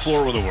gaming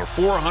floor with over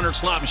 400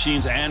 slot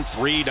machines and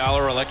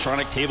 $3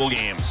 electronic table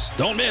games.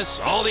 Don't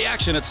miss all the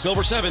action at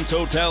Silver Sevens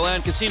Hotel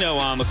and Casino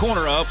on the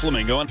corner of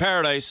Flamingo and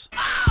Paradise.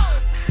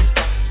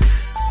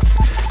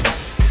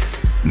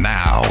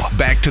 Now,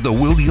 back to the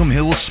William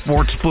Hill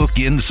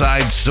Sportsbook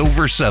Inside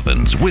Silver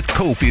Sevens with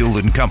Cofield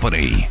and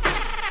Company.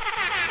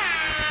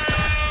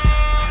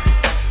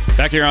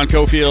 Back here on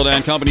Cofield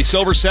and Company.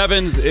 Silver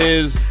Sevens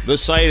is the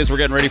site as we're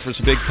getting ready for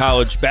some big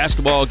college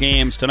basketball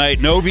games tonight.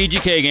 No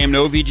VGK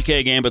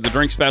game, but the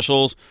drink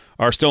specials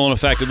are still in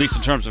effect, at least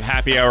in terms of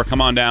happy hour.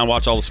 Come on down,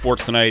 watch all the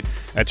sports tonight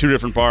at 2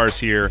 different bars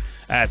here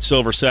at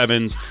Silver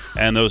Sevens,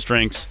 and those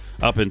drinks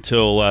up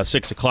until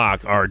 6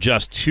 o'clock are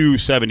just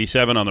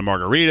 $2.77 on the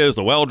margaritas,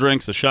 the well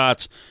drinks, the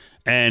shots,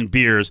 and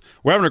beers.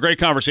 We're having a great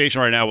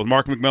conversation right now with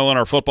Mark McMillan,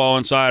 our football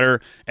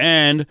insider,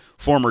 and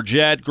former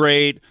Jet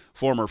great,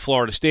 former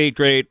Florida State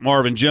great,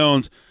 Marvin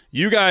Jones.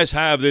 You guys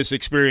have this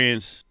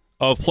experience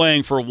of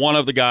playing for one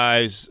of the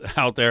guys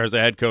out there as a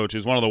head coach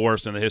who's one of the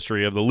worst in the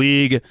history of the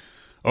league.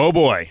 Oh,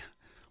 boy.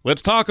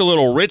 Let's talk a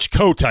little Rich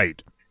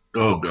Kotite.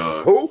 Oh,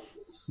 God. Who?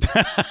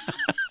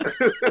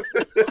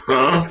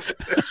 Huh?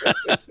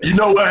 You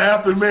know what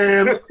happened,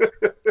 man?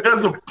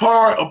 There's a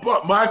part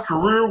about my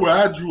career where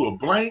I drew a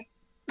blank.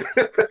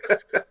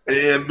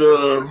 And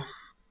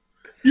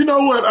you know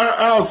what?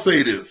 I'll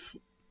say this.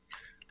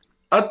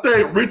 I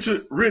think Rich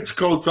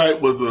Kotite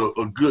was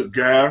a good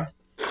guy,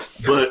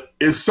 but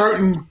it's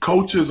certain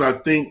coaches I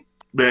think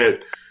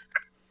that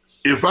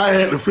if I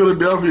had the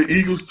Philadelphia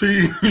Eagles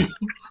team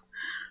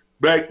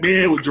back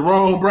then with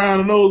Jerome Brown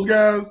and those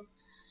guys,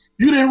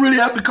 you didn't really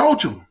have to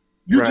coach them.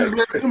 You just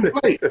let them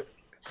play.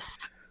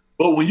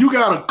 But when you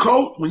got a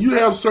coach, when you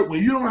don't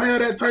have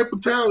that type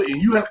of talent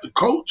and you have to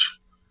coach,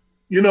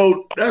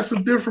 that's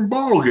a different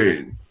ball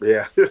game.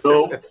 Yeah.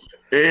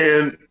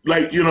 And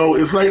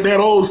it's like that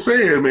old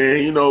saying,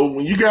 man,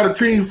 when you got a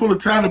team full of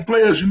talented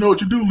players, you know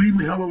what you do, leave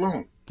them the hell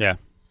alone. Yeah.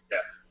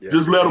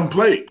 Just let them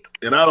play.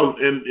 And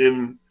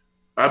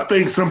I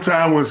think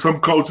sometimes when some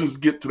coaches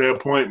get to that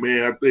point,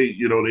 man, I think,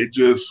 they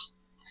just,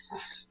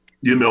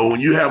 when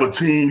you have a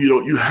team,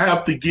 you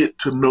have to get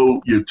to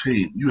know your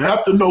team. You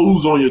have to know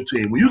who's on your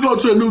team. When you go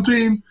to a new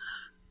team,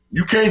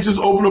 you can't just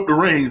open up the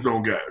reins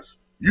on guys.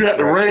 You have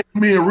to rein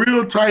them in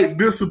real tight,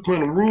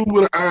 discipline, and rule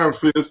with an iron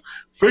fist,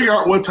 figure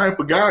out what type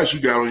of guys you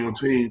got on your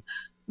team.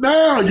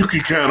 Now you can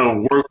kind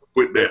of work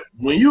with that.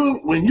 When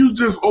you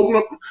just open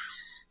up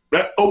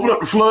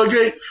the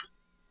floodgates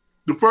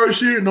the first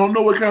year and don't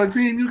know what kind of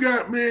team you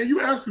got, man,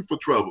 you asking for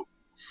trouble.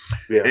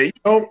 Yeah. And,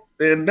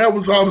 and that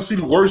was obviously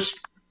the worst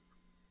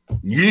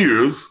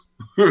years.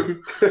 I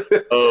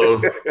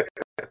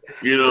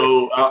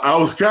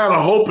was kind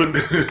of hoping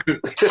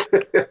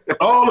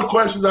all the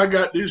questions I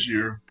got this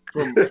year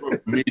from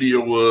the media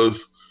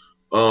was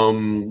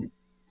when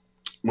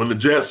the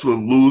Jets were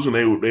losing,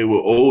 they were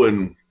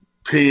 0-10,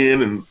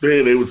 and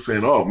then they were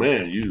saying, "Oh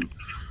man,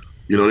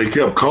 they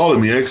kept calling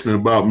me, asking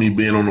about me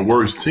being on the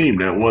worst team,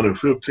 that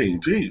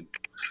 1-15 team."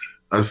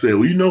 I said,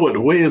 well, you know what? The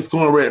way it's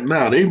going right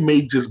now, they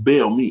may just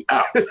bail me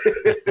out. Because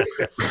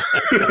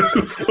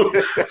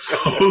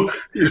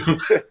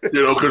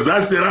I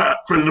said,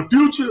 for the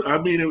future, I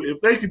mean,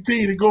 if they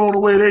continue to go on the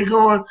way they're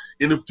going,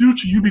 in the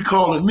future, you be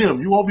calling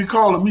them. You won't be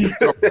calling me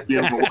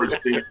being the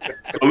worst team.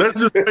 So let's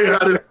just see how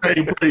this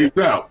thing plays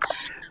out.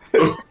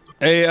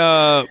 Hey,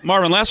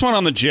 Marvin, last one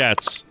on the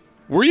Jets.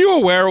 Were you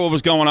aware of what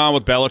was going on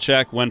with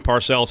Belichick when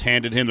Parcells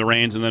handed him the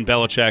reins and then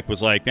Belichick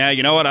was like, yeah,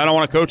 you know what, I don't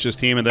want to coach this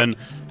team? And then,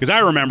 because I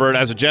remember it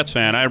as a Jets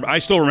fan, I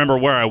still remember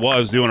where I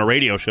was doing a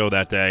radio show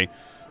that day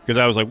because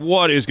I was like,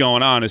 what is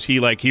going on? Is he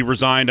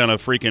resigned on a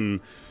freaking,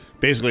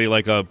 basically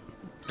like a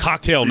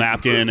cocktail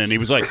napkin? And he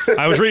was like,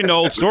 I was reading the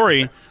old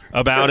story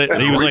about it.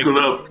 And he was like,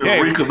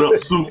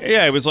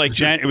 yeah, it was like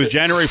it was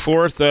January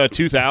 4th,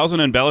 2000,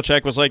 and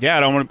Belichick was like, yeah, I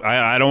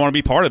don't want to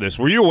be part of this.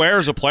 Were you aware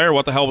as a player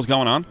what the hell was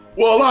going on?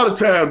 Well, a lot of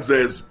times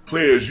as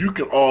players, you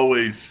can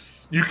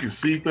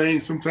see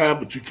things sometimes,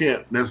 but you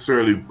can't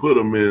necessarily put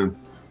them into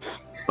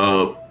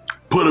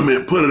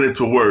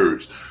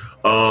words.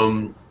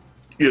 I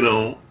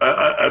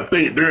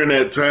think during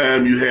that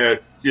time you had,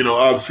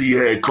 obviously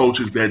you had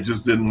coaches that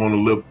just didn't want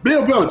to live.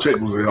 Bill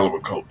Belichick was a hell of a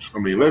coach. I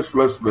mean, let's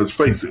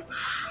face it.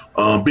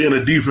 Being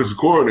a defensive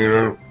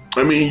coordinator,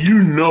 I mean,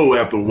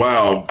 after a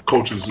while,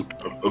 coaches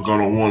are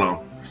going to want to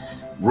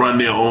run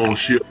their own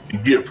ship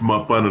and get from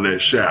up under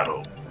that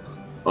shadow.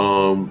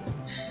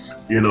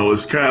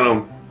 It's kind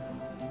of,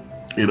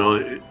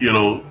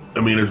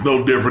 I mean, it's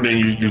no different than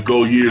you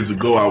go years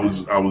ago. I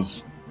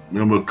was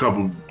remember a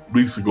couple of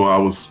weeks ago, I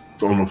was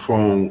on the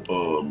phone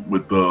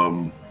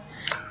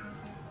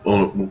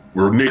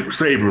where Nick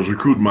Saban was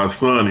recruiting my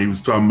son. He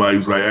was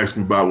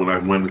asking me about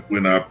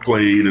when I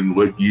played and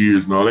what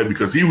years and all that,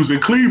 because he was in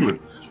Cleveland,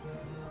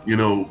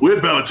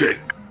 with Belichick.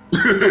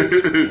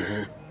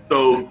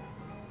 So,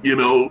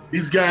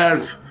 these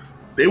guys,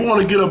 they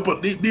want to get up.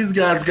 These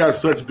guys got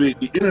such big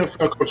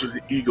NFL coaches.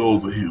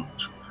 Egos are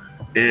huge,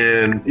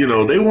 and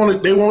they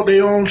want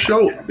their own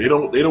show. They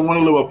don't want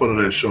to live up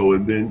under that show.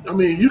 And then, I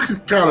mean, you can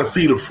kind of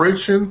see the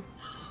friction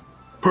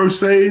per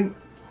se,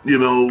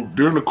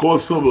 during the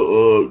course of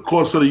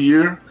the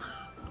year.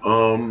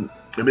 And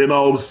then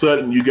all of a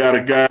sudden you got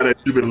a guy that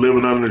you've been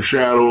living under the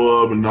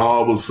shadow of, and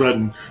all of a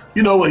sudden,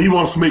 he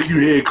wants to make you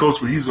head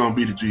coach, but he's going to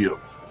be the GM.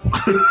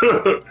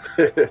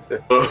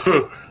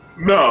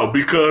 No,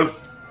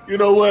 because you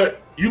know what?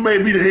 You may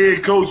be the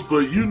head coach,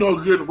 but you know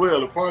good and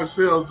well if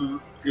Parcells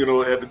is,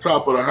 at the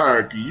top of the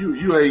hierarchy, you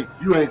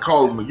ain't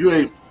calling them, you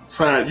ain't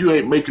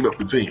making up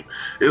the team.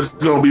 It's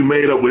going to be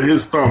made up with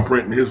his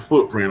thumbprint and his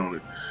footprint on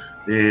it.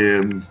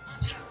 And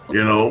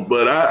You know,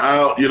 but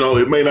I you know,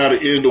 it may not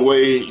have ended the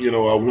way, you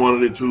know, I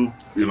wanted it to.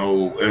 You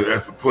know,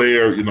 as a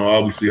player, you know,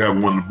 obviously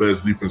having one of the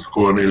best defensive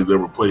coordinators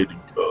ever played,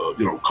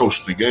 you know,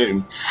 coached the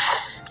game.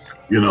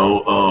 You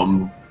know,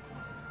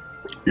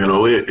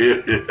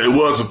 it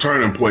was a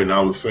turning point, I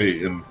would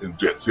say, in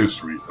Jets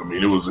history. I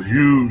mean, it was a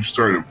huge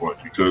turning point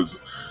because,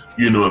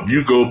 you know, if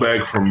you go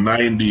back from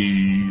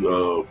 90,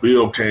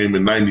 Bill came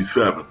in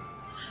 97,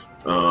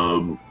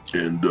 and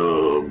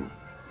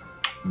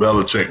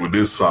Belichick with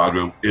this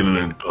saga ended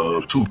in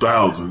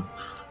 2000.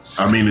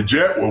 I mean, the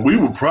Jets, well, we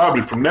were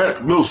probably from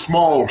that little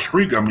small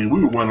streak. I mean,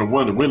 we were one of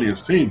the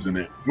winningest teams in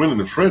it, winning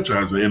the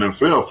franchise in the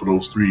NFL for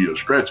those 3-year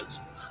stretches.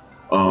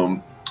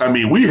 I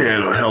mean, we had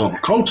a hell of a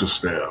coaching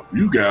staff.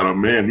 You got a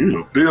man, you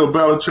know, Bill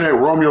Belichick,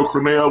 Romeo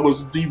Crennel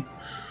was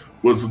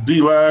a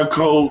D-line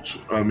coach.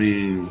 I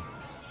mean,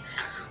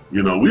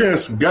 you know, we had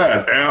some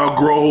guys. Al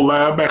Groh,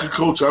 linebacker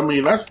coach. I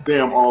mean, that's a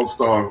damn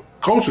all-star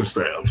coaching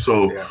staff.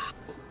 So. Yeah.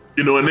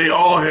 You know, and they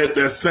all had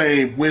that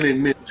same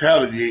winning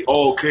mentality. They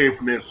all came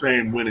from that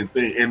same winning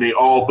thing, and they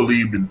all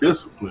believed in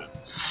discipline.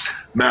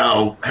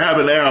 Now,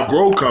 having Al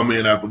Groh come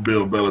in after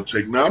Bill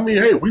Belichick, now, I mean,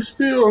 hey, we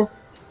still,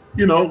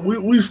 you know,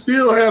 we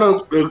still had a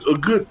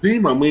good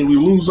team. I mean, we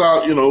lose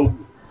out, you know,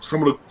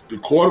 some of the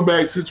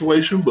quarterback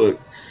situation, but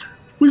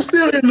we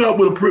still ended up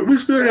with we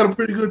still had a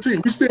pretty good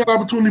team. We still had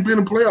opportunity to be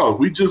in the playoffs.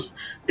 We just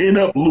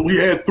we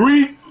had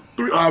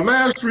our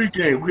last 3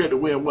 games, we had to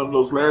win one of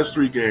those last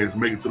 3 games to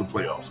make it to the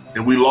playoffs.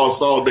 And we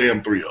lost all damn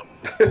 3 of them.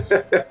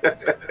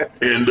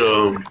 And,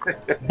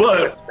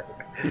 but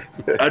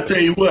I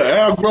tell you what,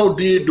 Al Groh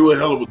did do a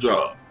hell of a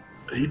job.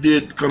 He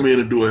did come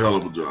in and do a hell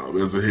of a job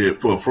as a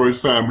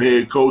first-time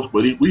head coach,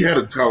 but we had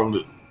a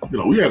talented, you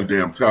know, we had a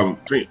damn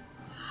talented team.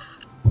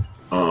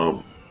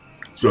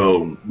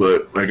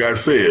 But like I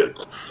said,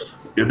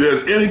 if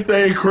there's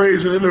anything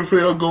crazy in the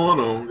NFL going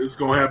on, it's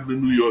going to happen to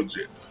New York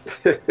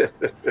Jets.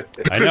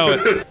 I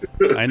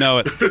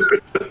know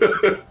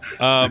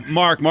it.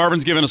 Mark,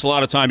 Marvin's given us a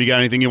lot of time. You got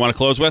anything you want to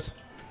close with?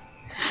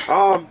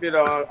 You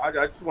know, I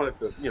just wanted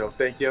to, you know,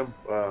 thank him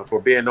for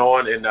being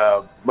on, and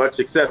much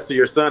success to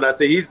your son. I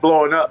say he's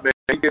blowing up, man.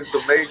 He's getting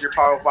some major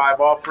Power 5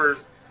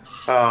 offers.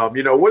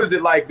 You know, what is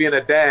it like being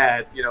a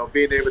dad, you know,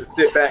 being able to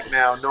sit back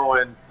now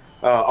knowing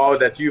all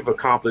that you've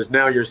accomplished?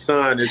 Now your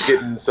son is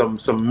getting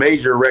some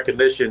major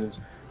recognitions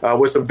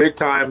with some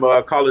big-time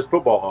college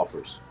football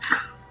offers.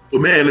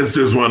 Well, man, it's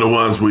just one of the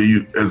ones where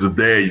you, as a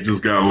dad, you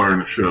just got to learn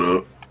to shut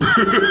up.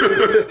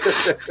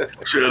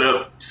 Shut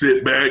up,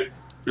 sit back,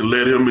 and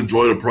let him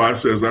enjoy the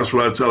process. That's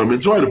what I tell him,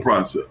 enjoy the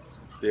process.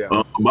 Yeah.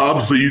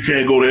 Obviously, you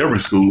can't go to every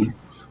school,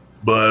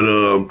 but,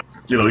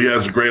 you know, he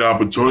has a great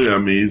opportunity. I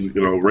mean, he's,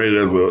 you know, rated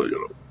as a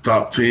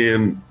top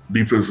 10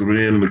 defensive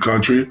end in the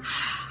country.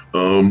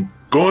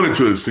 Going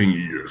into his senior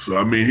year. So,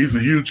 I mean, he's a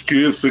huge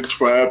kid,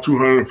 6'5",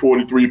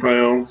 243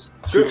 pounds.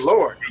 Good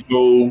Lord. Years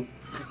old.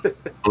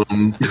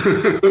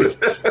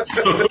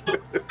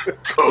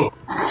 So,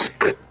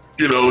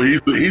 you know,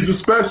 he's a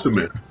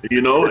specimen,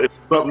 you know, it's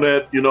something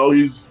that, you know,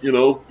 he's, you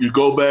know, you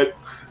go back.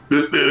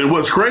 And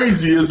what's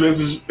crazy is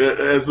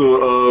as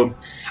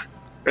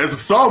a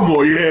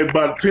sophomore, he had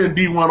about 10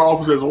 D1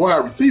 offers as a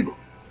wide receiver.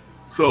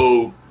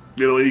 So,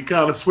 you know, he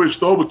kind of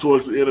switched over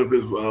towards the end of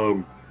his,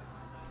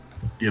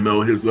 end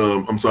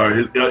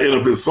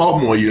of his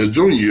sophomore year,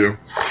 junior year.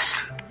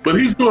 But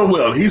he's doing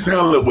well. He's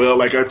handling it well.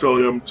 Like I told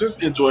him,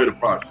 just enjoy the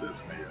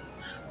process, man.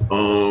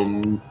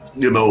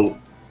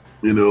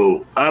 You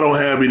know, I don't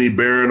have any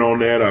bearing on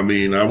that. I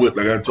mean, I went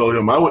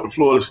to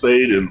Florida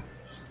State, and,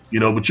 you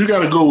know, but you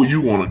got to go where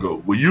you want to go,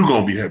 where you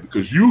going to be happy,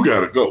 because you got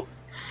to go.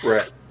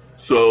 Right.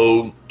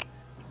 So,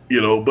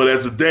 you know, but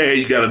as a dad,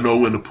 you got to know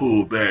when to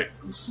pull back.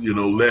 You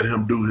know, let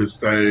him do his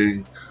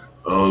thing.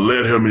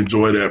 Let him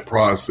enjoy that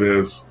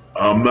process.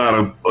 I'm not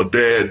a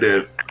dad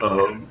that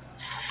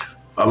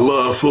I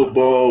love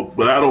football,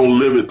 but I don't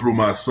live it through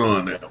my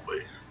son that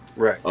way.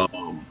 Right.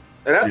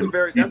 And that's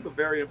a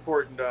very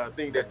important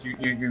thing that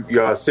you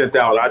sent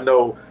out. I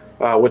know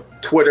with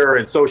Twitter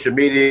and social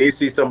media, you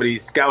see some of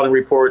these scouting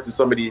reports and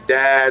some of these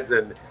dads,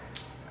 and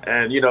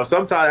you know,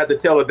 sometimes I have to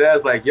tell the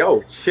dads, like,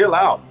 yo, chill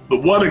out. The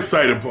one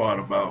exciting part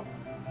about,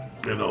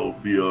 you know,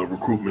 the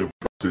recruitment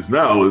process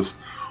now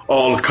is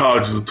all the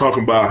colleges are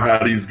talking about how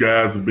these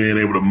guys are being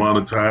able to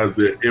monetize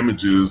their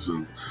images,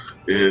 and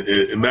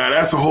now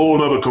that's a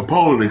whole other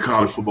component in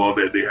college football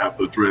that they have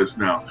to address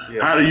now. Yeah.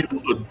 How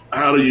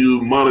do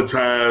you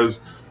monetize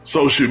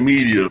social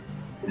media,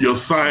 your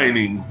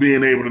signings,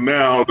 being able to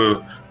now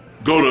to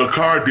go to a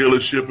car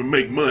dealership and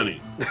make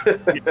money?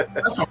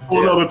 That's a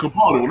whole other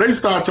component. When they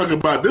start talking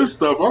about this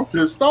stuff, I'm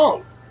pissed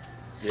off.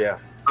 Yeah.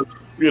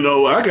 You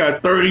know, I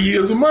got 30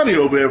 years of money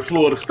over at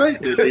Florida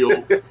State that they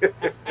owe.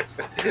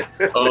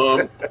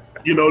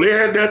 You know, they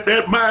had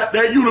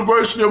that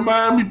University of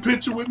Miami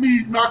picture with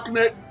me knocking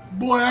that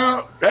boy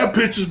out. That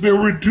picture's been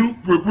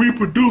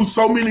reproduced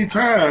so many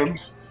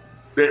times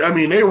that, I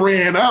mean, they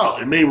ran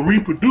out and they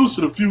reproduced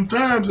it a few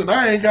times, and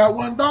I ain't got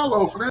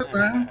 $1 for that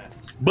thing.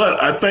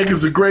 But I think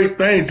it's a great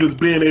thing just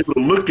being able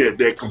to look at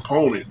that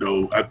component,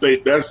 though. I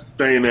think that's the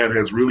thing that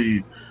has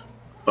really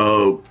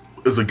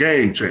is a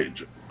game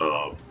changer.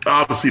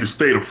 Obviously, the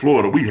state of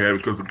Florida, we have it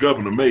because the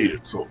governor made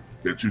it so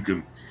that you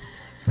can,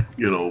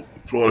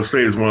 Florida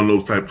State is one of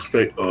those type of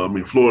state.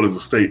 Florida is a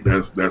state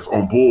that's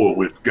on board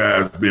with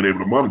guys being able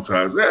to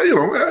monetize.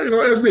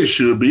 As they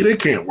should be. They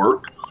can't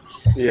work.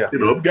 Yeah.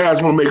 If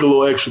guys want to make a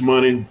little extra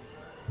money,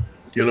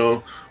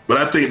 But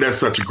I think that's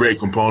such a great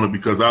component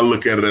because I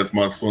look at it as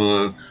my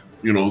son.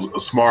 A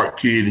smart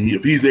kid, and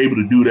if he's able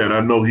to do that, I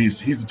know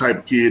he's the type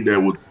of kid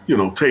that would,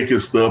 take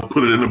his stuff,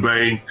 put it in the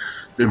bank,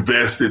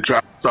 invest it,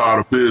 try to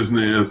start a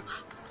business,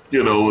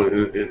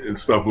 and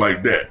stuff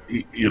like that.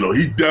 He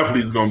definitely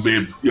is going to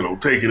be,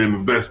 take it and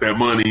invest that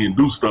money and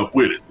do stuff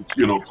with it,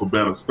 some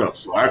better stuff.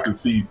 So I can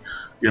see,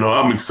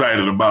 I'm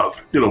excited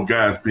about,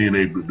 guys being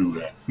able to do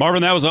that.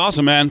 Marvin, that was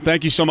awesome, man.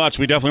 Thank you so much.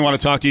 We definitely want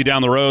to talk to you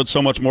down the road.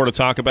 So much more to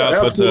talk about.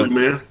 Yeah, absolutely,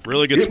 man.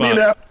 Really good spot. Hit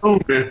me in the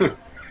afternoon, man.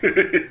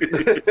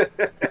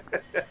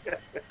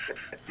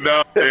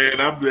 No, man,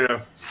 I'm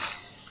there.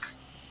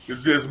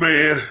 It's just,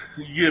 man,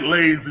 you get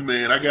lazy,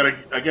 man. I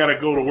gotta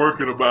go to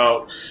work in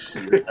about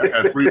I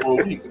got 3 more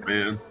weeks,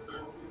 man,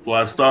 before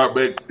I start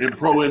back in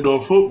pro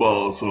indoor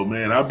football. So,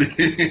 man, I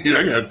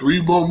got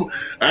 3 more.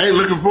 I ain't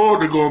looking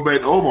forward to going back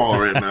to Omaha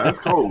right now. It's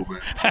cold,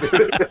 man.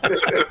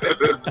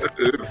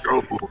 It's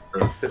cold,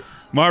 man.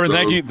 Marvin,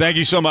 thank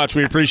you so much.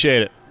 We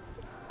appreciate it.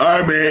 All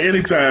right, man.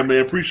 Anytime,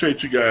 man.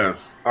 Appreciate you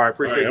guys. All right,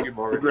 appreciate you,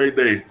 Marvin. Have a great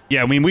day.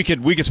 Yeah, we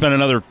could spend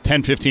another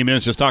 10, 15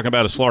 minutes just talking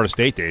about his Florida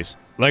State days.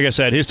 Like I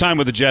said, his time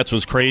with the Jets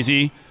was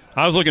crazy.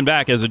 I was looking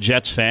back as a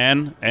Jets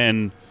fan,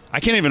 and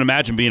I can't even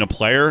imagine being a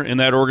player in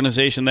that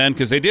organization then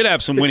because they did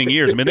have some winning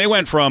years. I mean, they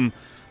went from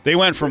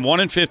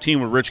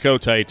 1-15 with Rich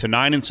Kotite to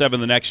 9-7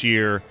 the next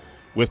year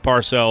with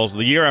Parcells.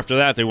 The year after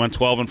that, they went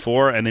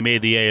 12-4, and they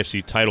made the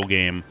AFC title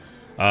game.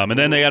 And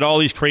then they had all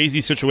these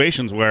crazy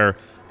situations where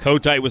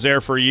Kotite was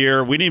there for a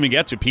year. We didn't even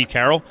get to Pete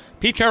Carroll.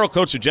 Pete Carroll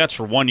coached the Jets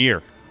for 1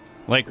 year.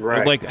 Like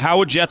how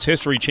would Jets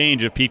history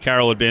change if Pete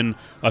Carroll had been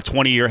a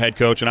 20-year head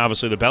coach? And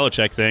obviously the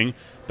Belichick thing.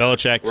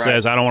 Belichick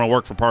says, I don't want to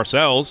work for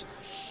Parcells,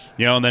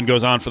 and then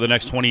goes on for the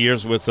next 20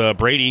 years with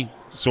Brady,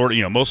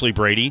 mostly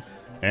Brady,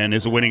 and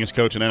is the winningest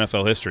coach in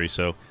NFL history.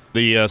 So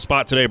the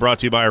spot today brought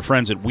to you by our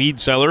friends at Weed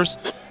Cellars.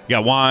 You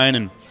got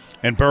wine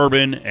and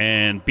bourbon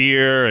and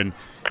beer, and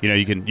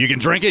you can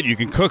drink it, you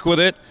can cook with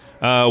it.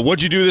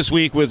 What'd you do this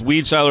week with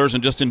Weed Cellars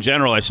and just in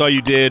general? I saw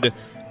you did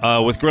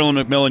with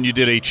Grillin' McMillan, you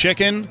did a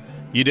chicken,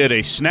 you did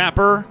a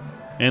snapper,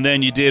 and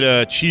then you did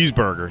a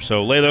cheeseburger.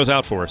 So lay those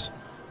out for us.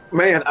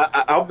 Man,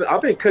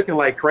 I've been cooking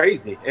like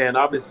crazy. And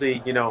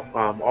obviously,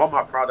 all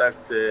my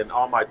products and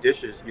all my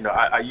dishes,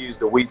 I use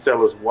the Weed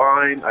Cellars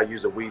wine. I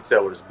use the Weed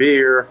Cellars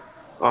beer.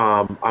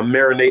 I'm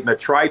marinating a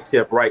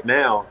tri-tip right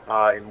now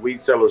in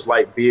Weed Cellars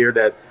light beer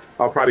that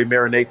I'll probably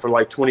marinate for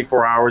like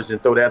 24 hours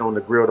and throw that on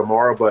the grill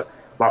tomorrow. But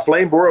my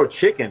flame broiled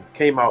chicken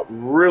came out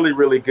really,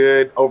 really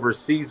good over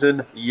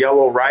seasoned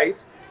yellow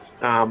rice.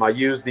 I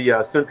used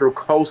the Central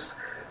Coast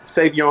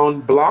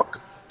Sauvignon Blanc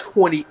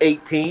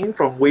 2018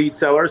 from Weed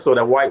Cellars. So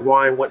that white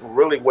wine went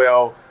really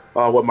well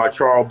with my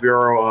char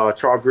grill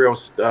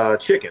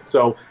chicken.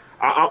 So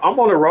I'm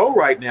on the road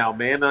right now,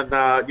 man. And,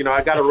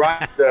 I got to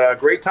ride.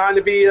 Great time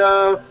to be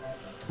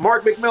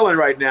Mark McMillan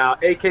right now,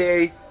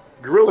 a.k.a.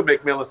 Gorilla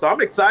McMillan. So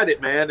I'm excited,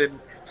 man. And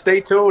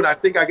stay tuned. I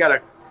think I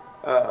got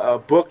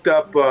booked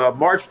up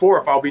March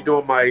 4th. I'll be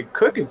doing my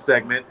cooking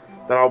segment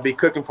that I'll be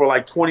cooking for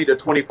like 20 to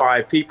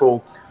 25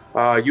 people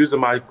using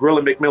my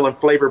Gorilla McMillan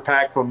flavor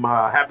pack from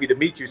Happy to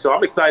Meet You. So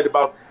I'm excited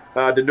about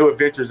the new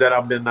adventures that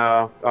I've been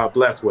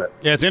blessed with.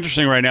 Yeah, it's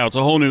interesting right now. It's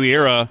a whole new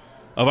era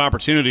of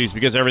opportunities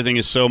because everything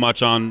is so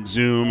much on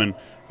Zoom, and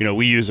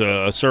we use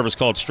a service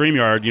called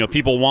StreamYard.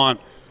 People want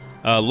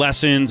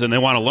lessons and they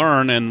want to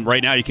learn, and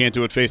right now you can't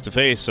do it face to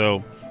face,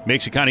 so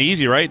makes it kind of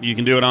easy, right? You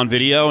can do it on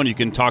video and you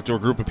can talk to a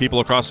group of people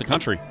across the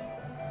country.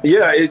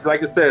 Yeah,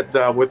 like I said,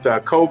 with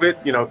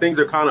COVID, things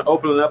are kind of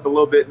opening up a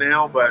little bit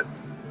now, but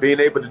being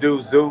able to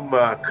do Zoom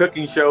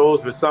cooking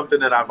shows was something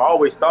that I've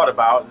always thought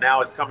about.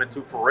 Now it's coming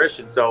to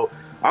fruition. So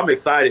I'm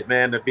excited,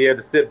 man, to be able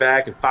to sit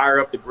back and fire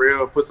up the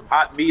grill, put some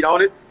hot meat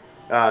on it,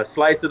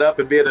 slice it up,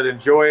 and be able to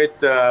enjoy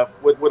it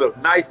with a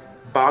nice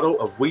bottle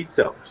of Weed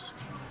Cellars.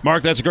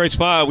 Mark, that's a great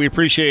spot. We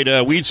appreciate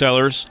Weed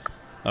Cellars.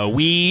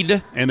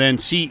 Weed, and then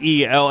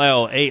CELLARS.com.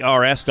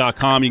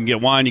 You can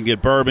get wine, you can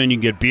get bourbon, you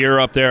can get beer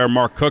up there.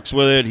 Mark cooks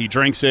with it. He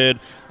drinks it.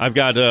 I've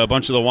got a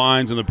bunch of the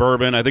wines and the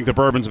bourbon. I think the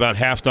bourbon's about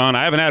half done.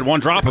 I haven't had one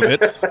drop of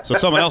it, so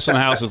someone else in the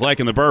house is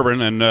liking the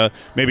bourbon, and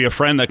maybe a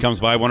friend that comes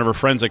by, one of her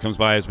friends that comes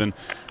by has been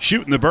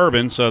shooting the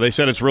bourbon, so they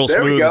said it's real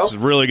smooth. It's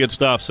really good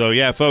stuff. So,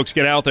 yeah, folks,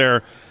 get out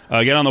there.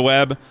 Get on the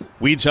web,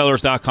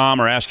 weedcellars.com,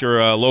 or ask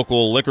your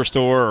local liquor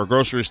store or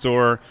grocery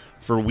store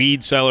for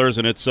Weed Cellars.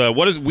 And it's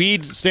what does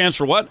WEED stands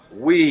for? What?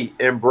 We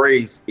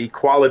embrace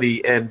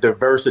equality and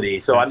diversity.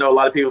 So I know a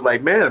lot of people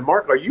like, man,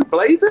 Mark, are you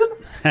blazing?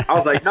 I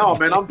was like, no,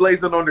 man, I'm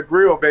blazing on the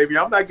grill, baby.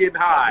 I'm not getting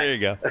high. There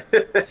you go.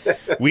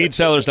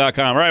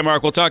 Weedcellars.com. All right,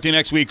 Mark, we'll talk to you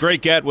next week.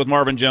 Great get with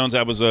Marvin Jones.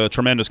 That was a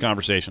tremendous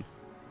conversation.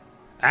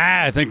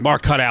 I think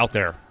Mark cut out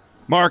there.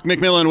 Mark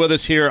McMillan with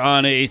us here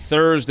on a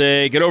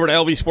Thursday. Get over to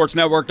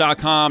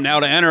lvsportsnetwork.com now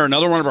to enter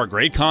another one of our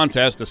great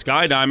contests, the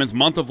Sky Diamonds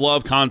Month of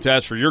Love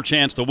contest, for your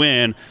chance to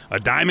win a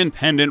diamond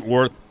pendant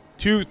worth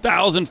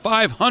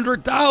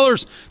 $2,500,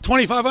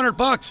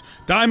 $2,500.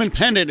 Diamond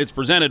pendant. It's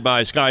presented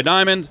by Sky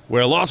Diamond,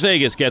 where Las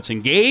Vegas gets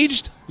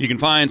engaged. You can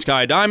find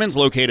Sky Diamonds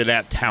located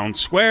at Town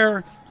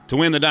Square. To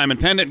win the diamond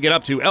pendant, get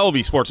up to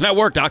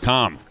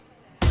lvsportsnetwork.com.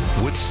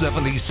 With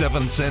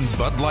 77-cent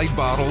Bud Light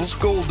bottles,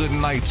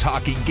 Golden Knights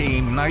hockey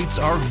game nights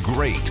are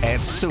great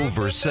at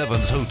Silver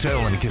Sevens Hotel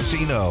and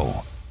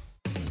Casino.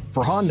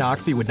 Farhan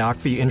Naqvi with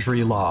Naqvi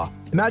Injury Law.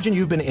 Imagine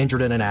you've been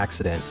injured in an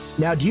accident.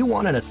 Now, do you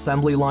want an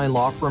assembly line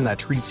law firm that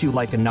treats you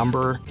like a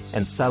number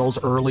and settles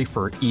early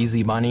for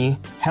easy money?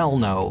 Hell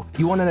no.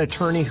 You want an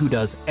attorney who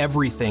does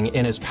everything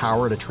in his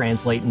power to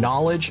translate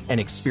knowledge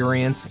and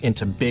experience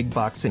into big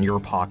bucks in your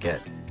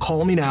pocket.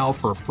 Call me now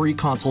for a free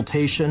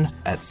consultation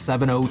at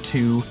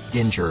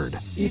 702-INJURED.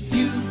 If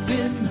you've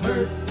been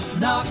hurt,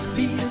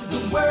 Naqvi is the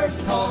word.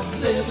 Call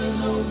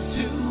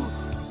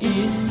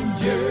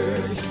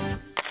 702-INJURED.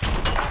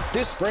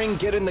 This spring,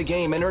 get in the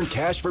game and earn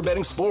cash for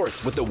betting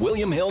sports with the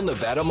William Hill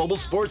Nevada mobile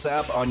sports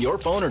app on your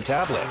phone or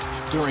tablet.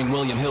 During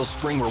William Hill's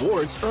Spring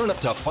Rewards, earn up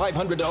to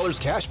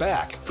 $500 cash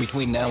back.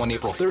 Between now and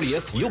April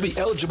 30th, you'll be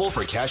eligible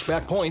for cash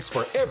back points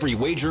for every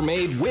wager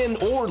made, win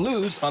or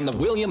lose on the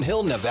William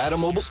Hill Nevada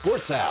mobile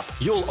sports app.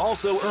 You'll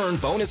also earn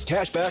bonus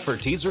cash back for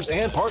teasers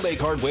and parlay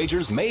card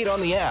wagers made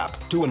on the app.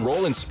 To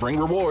enroll in Spring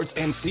Rewards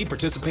and see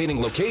participating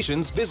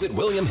locations, visit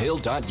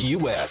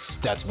williamhill.us.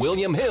 That's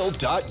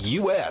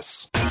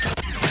williamhill.us.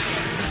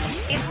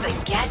 It's the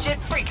Gadget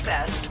Freak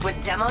Fest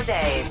with Demo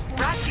Dave.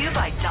 Brought to you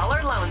by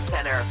Dollar Loan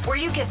Center, where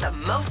you get the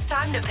most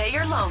time to pay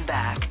your loan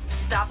back.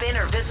 Stop in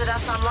or visit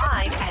us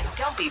online at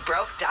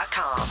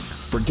don'tbebroke.com.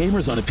 For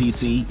gamers on a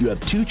PC, you have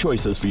two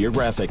choices for your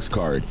graphics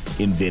card,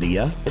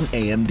 NVIDIA and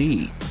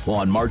AMD. Well,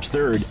 on March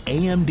 3rd,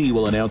 AMD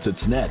will announce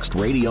its next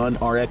Radeon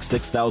RX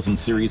 6000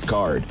 series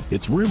card.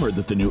 It's rumored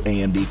that the new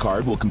AMD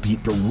card will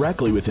compete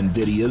directly with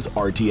NVIDIA's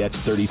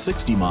RTX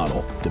 3060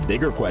 model. The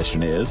bigger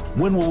question is,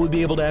 when will we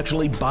be able to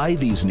actually buy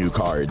these new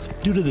cards?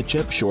 Due to the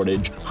chip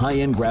shortage,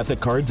 high-end graphic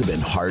cards have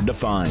been hard to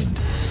find.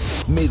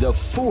 May the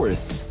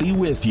 4th be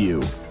with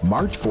you.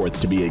 March 4th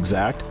to be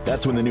exact.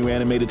 That's when the new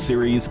animated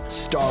series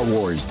Star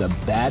Wars: The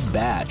Bad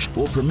Batch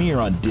will premiere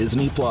on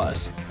Disney+.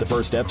 The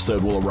first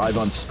episode will arrive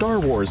on Star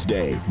Wars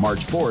Day, March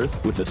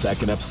 4th, with the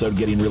second episode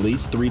getting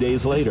released 3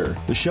 days later.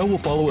 The show will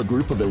follow a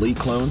group of elite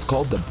clones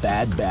called the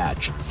Bad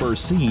Batch,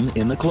 first seen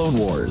in the Clone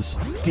Wars.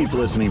 Keep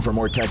listening for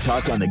more tech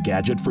talk on the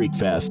Gadget Freak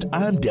Fest.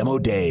 I'm Demo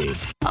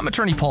Dave. I'm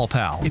attorney Paul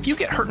Powell. If you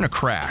get hurt in a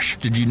crash,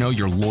 did you know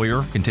your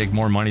lawyer can take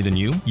more money than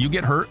you? You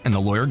get hurt and the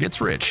lawyer gets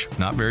rich.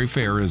 Not very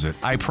fair, is it?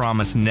 I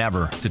promise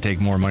never to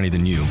take more money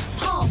than you.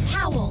 Paul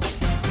Powell.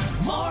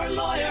 More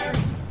lawyer,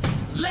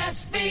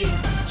 less fee.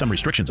 Some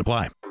restrictions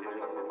apply.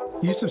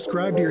 You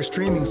subscribe to your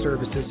streaming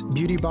services,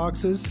 beauty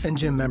boxes, and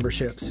gym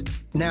memberships.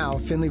 Now,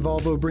 Findlay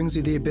Volvo brings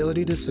you the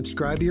ability to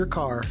subscribe to your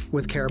car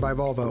with Care by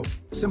Volvo.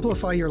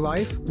 Simplify your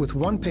life with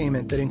one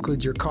payment that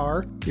includes your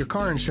car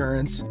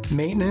insurance,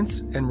 maintenance,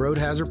 and road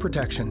hazard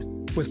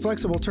protection. With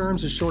flexible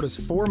terms as short as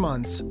 4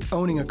 months,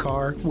 owning a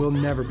car will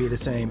never be the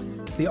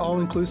same. The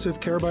all-inclusive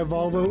Care by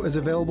Volvo is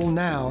available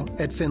now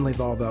at Findlay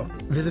Volvo.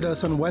 Visit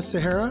us on West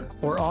Sahara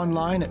or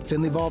online at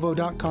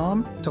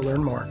findlayvolvo.com to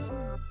learn more.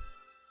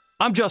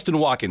 I'm Justin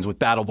Watkins with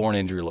Battleborn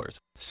Injury Lawyers.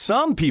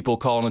 Some people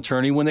call an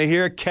attorney when they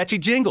hear a catchy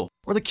jingle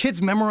or the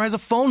kids memorize a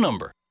phone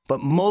number.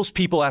 But most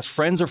people ask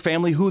friends or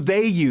family who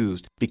they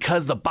used,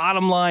 because the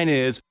bottom line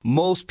is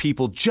most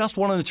people just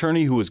want an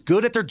attorney who is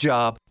good at their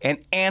job and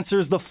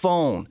answers the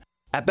phone.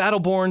 At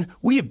Battleborn,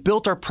 we have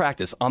built our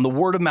practice on the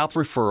word-of-mouth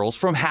referrals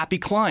from happy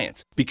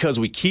clients because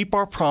we keep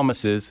our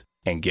promises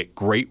and get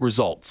great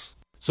results.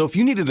 So if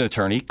you need an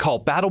attorney,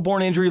 call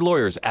Battleborn Injury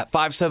Lawyers at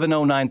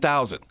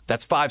 570-9000.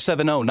 That's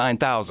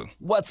 570-9000.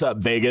 What's up,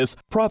 Vegas?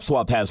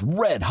 PropSwap has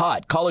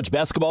red-hot college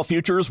basketball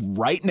futures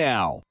right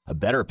now. A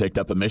bettor picked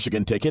up a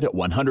Michigan ticket at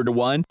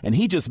 100-1, and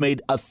he just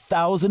made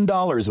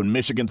 $1,000 when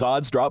Michigan's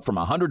odds dropped from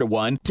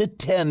 100-1 to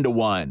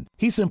 10-1.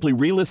 He simply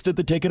relisted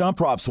the ticket on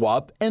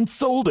PropSwap and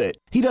sold it.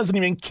 He doesn't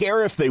even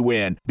care if they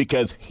win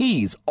because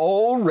he's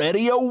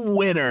already a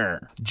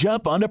winner.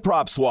 Jump onto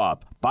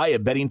PropSwap. Buy a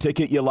betting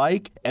ticket you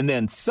like, and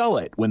then sell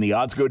it when the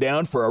odds go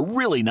down for a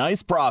really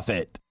nice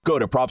profit. Go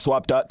to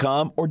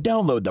PropSwap.com or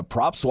download the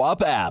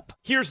PropSwap app.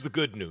 Here's the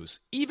good news.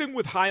 Even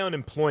with high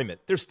unemployment,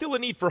 there's still a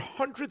need for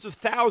hundreds of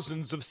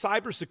thousands of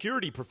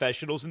cybersecurity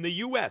professionals in the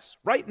U.S.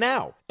 right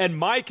now. And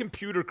My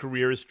Computer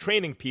Career is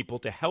training people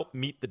to help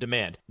meet the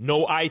demand.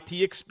 No IT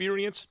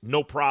experience?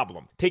 No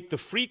problem. Take the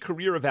free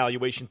career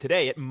evaluation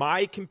today at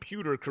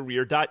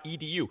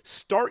mycomputercareer.edu.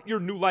 Start your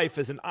new life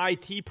as an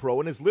IT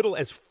pro in as little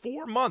as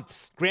 4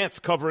 months. Grants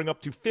covering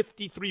up to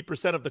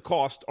 53% of the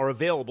cost are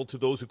available to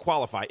those who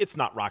qualify. It's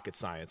not rocket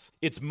science.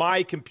 It's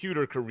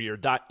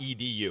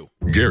mycomputercareer.edu.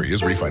 Gary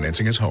is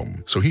refinancing his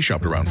home, so he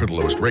shopped around for the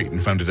lowest rate and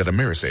found it at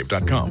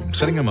Amerisave.com,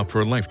 setting him up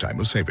for a lifetime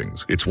of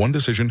savings. It's one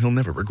decision he'll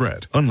never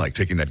regret, unlike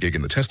taking that gig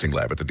in the testing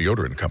lab at the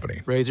deodorant company.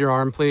 Raise your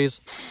arm, please.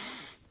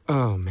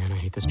 Oh, man, I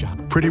hate this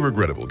job. Pretty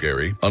regrettable,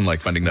 Gary.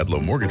 Unlike finding that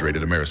low mortgage rate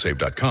at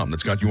Amerisave.com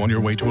that's got you on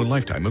your way to a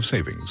lifetime of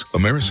savings.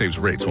 Amerisave's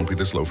rates won't be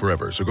this low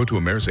forever, so go to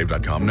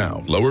Amerisave.com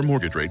now. Lower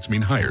mortgage rates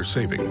mean higher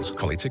savings.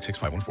 Call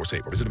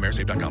 866-514-SAVE or visit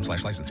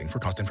Amerisave.com/licensing for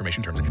cost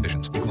information, terms, and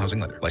conditions. Equal housing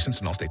lender. Licensed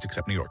in all states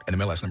except New York.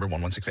 NMLS number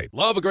 1168.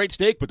 Love a great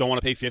steak, but don't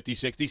want to pay $50,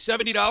 $60,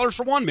 $70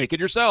 for one? Make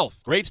it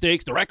yourself. Great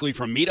steaks directly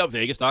from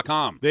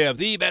MeatUpVegas.com. They have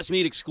the best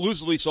meat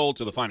exclusively sold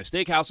to the finest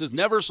steakhouses,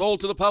 never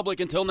sold to the public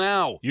until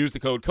now. Use the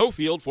code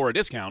COFIELD for a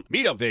discount.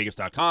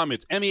 MeatUpVegas.com.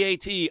 It's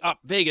MEAT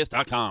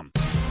upvegas.com.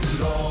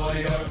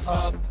 Lawyer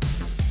Up.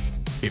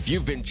 If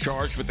you've been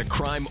charged with a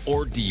crime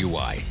or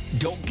DUI,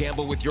 don't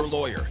gamble with your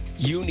lawyer.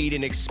 You need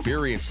an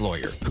experienced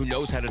lawyer who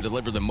knows how to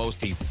deliver the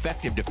most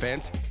effective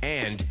defense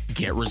and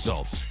get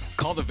results.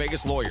 Call the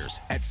Vegas Lawyers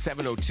at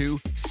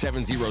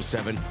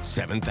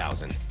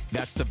 702-707-7000.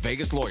 That's the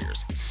Vegas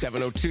Lawyers,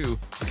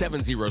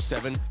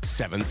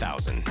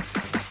 702-707-7000.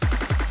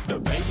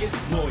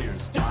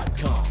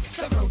 TheVegasLawyers.com.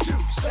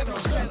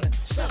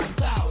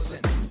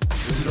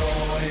 702-707-7000.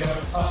 Lawyer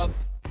Up.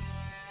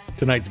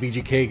 Tonight's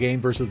VGK game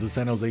versus the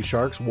San Jose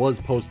Sharks was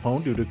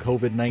postponed due to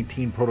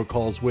COVID-19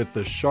 protocols with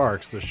the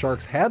Sharks. The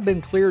Sharks have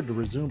been cleared to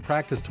resume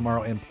practice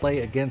tomorrow and play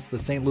against the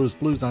St. Louis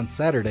Blues on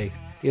Saturday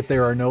if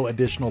there are no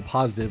additional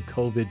positive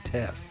COVID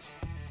tests.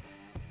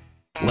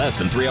 Less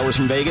than 3 hours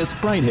from Vegas,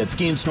 Brian Head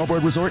Ski and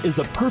Snowboard Resort is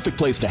the perfect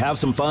place to have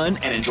some fun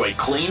and enjoy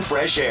clean,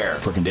 fresh air.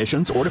 For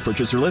conditions or to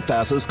purchase your lift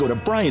passes, go to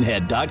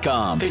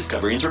BrianHead.com. Face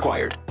covering is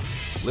required.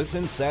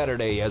 Listen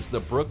Saturday as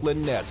the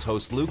Brooklyn Nets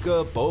host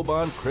Luka,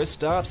 Boban,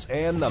 Kristaps,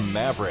 and the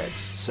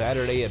Mavericks.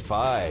 Saturday at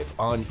 5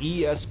 on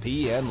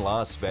ESPN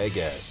Las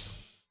Vegas.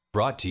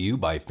 Brought to you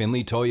by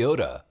Finley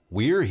Toyota.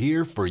 We're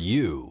here for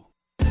you.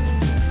 You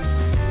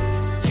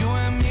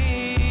and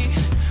me,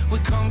 we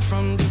come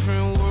from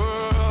different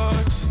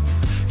worlds.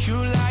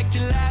 You like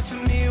to laugh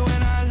at me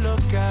when I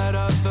look at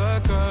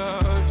other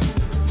girls.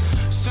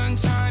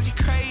 Sometimes you're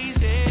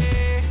crazy,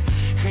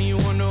 and you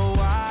wonder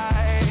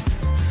why.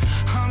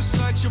 I'm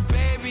such a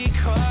baby,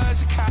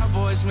 cause the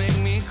Cowboys make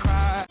me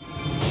cry.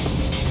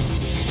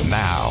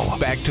 Now,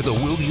 back to the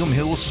William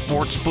Hill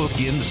Sportsbook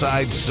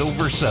Inside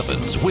Silver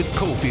Sevens with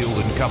Cofield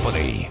and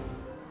Company.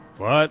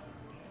 What?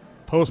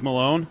 Post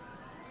Malone?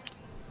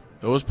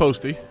 It was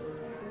Posty.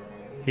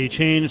 He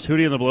changed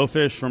Hootie and the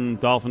Blowfish from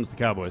Dolphins to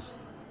Cowboys.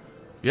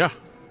 Yeah.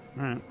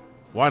 All right.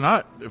 Why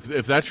not?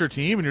 If that's your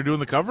team and you're doing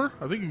the cover,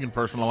 I think you can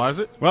personalize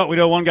it. Well, we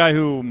know one guy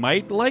who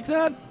might like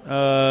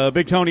that.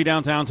 Big Tony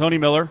downtown, Tony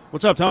Miller.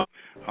 What's up, Tony?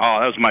 Oh,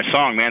 that was my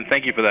song, man.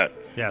 Thank you for that.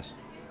 Yes.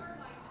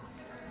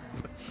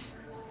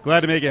 Glad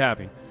to make you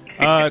happy.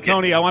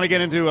 Tony, I want to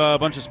get into a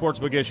bunch of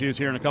sportsbook issues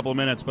here in a couple of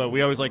minutes, but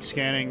we always like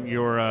scanning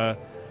your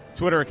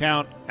Twitter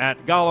account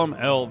at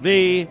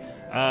GollumLV.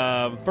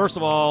 First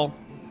of all,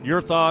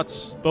 your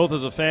thoughts, both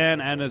as a fan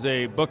and as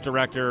a book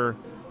director,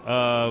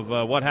 of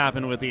what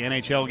happened with the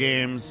NHL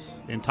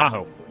games in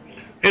Tahoe.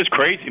 It was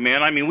crazy,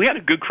 man. I mean, we had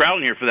a good crowd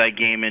in here for that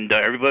game, and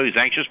everybody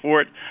was anxious for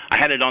it. I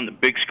had it on the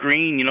big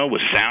screen,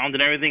 with sound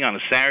and everything on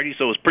a Saturday,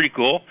 so it was pretty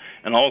cool.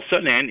 And all of a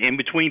sudden, in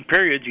between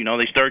periods,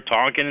 they started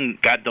talking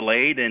and got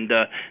delayed, and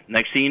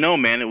next thing you know,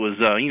 man, it was,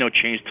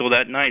 changed till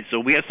that night. So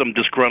we had some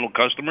disgruntled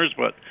customers,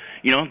 but,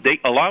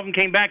 a lot of them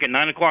came back at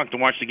 9 o'clock to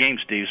watch the game,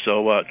 Steve,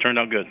 so it turned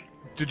out good.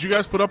 Did you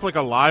guys put up like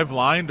a live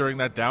line during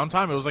that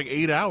downtime? It was like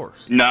 8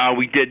 hours. No,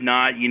 we did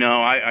not.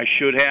 I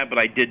should have, but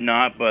I did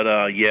not. But,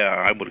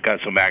 I would have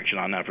got some action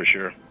on that for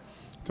sure.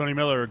 Tony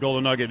Miller,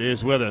 Golden Nugget,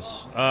 is with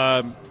us.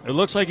 It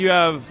looks like you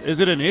have,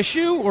 is it an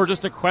issue or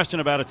just a question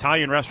about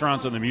Italian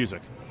restaurants and the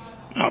music?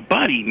 Oh,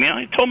 buddy, man,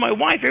 I told my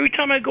wife every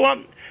time I go out,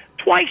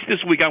 twice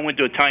this week I went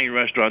to an Italian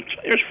restaurant.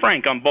 There's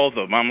Frank on both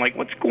of them. I'm like,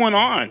 what's going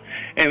on?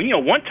 And,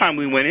 one time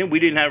we went in, we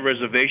didn't have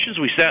reservations.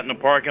 We sat in the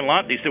parking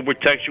lot. They said, we're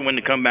texting you when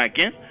to come back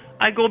in.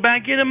 I go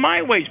back in and my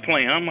way's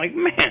playing. I'm like,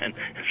 man,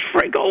 it's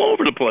Frank all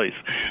over the place.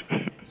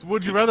 So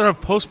would you rather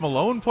have Post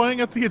Malone playing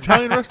at the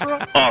Italian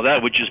restaurant? Oh,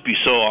 that would just be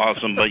so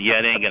awesome. But, yeah,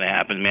 it ain't going to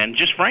happen, man.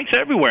 Just Frank's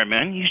everywhere,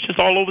 man. He's just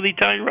all over the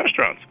Italian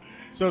restaurants.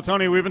 So,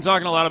 Tony, we've been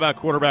talking a lot about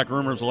quarterback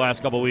rumors the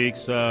last couple of weeks.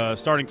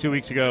 Starting 2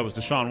 weeks ago, it was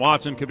Deshaun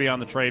Watson could be on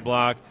the trade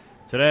block.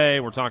 Today,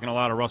 we're talking a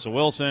lot of Russell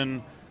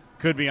Wilson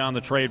could be on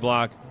the trade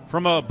block.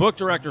 From a book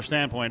director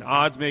standpoint,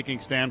 odds-making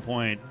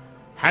standpoint,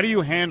 how do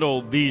you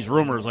handle these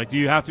rumors? Like, do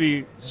you have to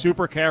be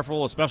super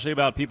careful, especially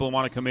about people who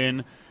want to come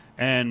in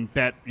and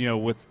bet,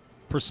 with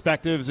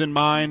prospectives in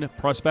mind,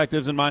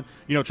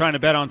 trying to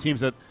bet on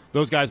teams that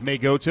those guys may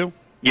go to?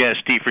 Yeah,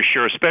 Steve, for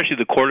sure, especially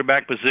the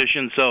quarterback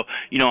position. So,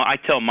 I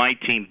tell my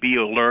team, be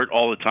alert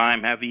all the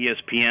time, have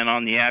ESPN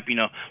on the app,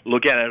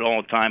 look at it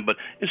all the time. But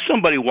if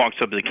somebody walks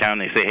up to the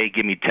counter and they say, hey,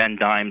 give me 10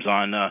 dimes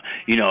on,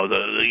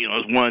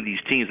 one of these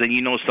teams, then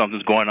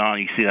something's going on.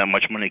 You see that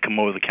much money come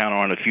over the counter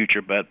on a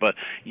future bet. But,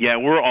 yeah,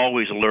 we're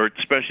always alert,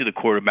 especially the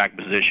quarterback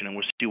position, and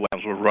we'll see what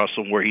happens with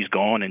Russell, where he's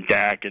going, and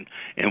Dak and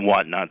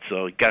whatnot.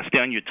 So you got to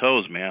stay on your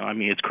toes, man. I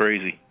mean, it's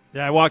crazy.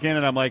 Yeah, I walk in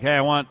and I'm like, hey,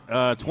 I want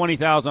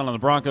 $20,000 on the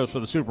Broncos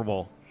for the Super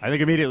Bowl. I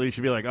think immediately you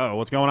should be like, oh,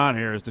 what's going on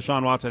here? Is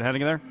Deshaun Watson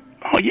heading there?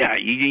 Oh, Well, yeah,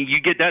 you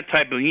get that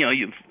type of,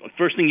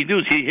 first thing you do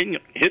is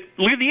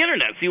look at the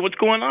internet, see what's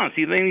going on,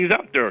 see if anything's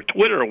out there, or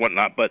Twitter or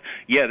whatnot. But,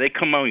 yeah, they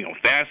come out,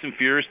 fast and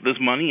furious with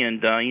this money,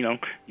 and,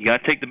 you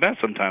got to take the bet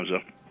sometimes,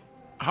 though.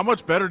 How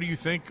much better do you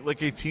think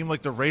like a team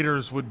like the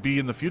Raiders would be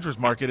in the futures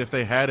market if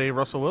they had a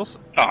Russell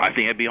Wilson? Oh, I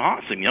think it'd be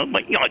awesome,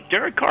 But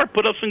Derek Carr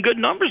put up some good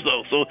numbers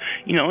though, so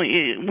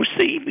we'll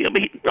see.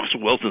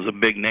 Russell Wilson's a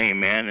big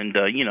name, man, and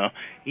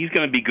he's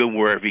going to be good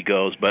wherever he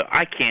goes. But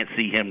I can't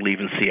see him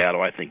leaving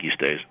Seattle. I think he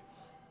stays.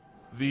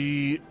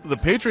 The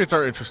Patriots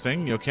are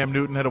interesting. Cam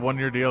Newton had a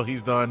 1-year deal.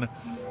 He's done.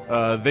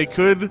 They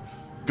could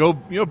go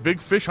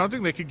big fish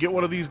hunting. They could get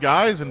one of these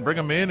guys and bring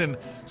them in and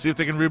see if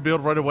they can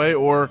rebuild right away,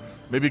 or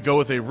maybe go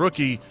with a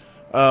rookie.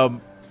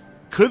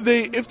 Could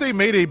they, if they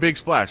made a big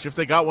splash, if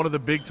they got one of the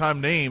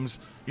big-time names,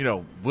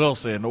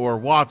 Wilson or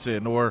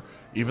Watson or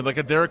even like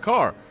a Derek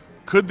Carr,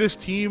 could this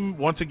team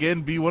once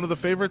again be one of the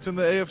favorites in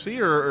the AFC,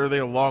 or are they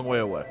a long way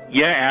away?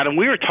 Yeah, Adam,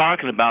 we were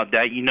talking about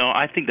that.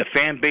 I think the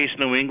fan base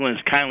in New England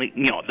is kind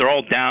of, they're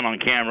all down on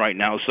Cam right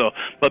now.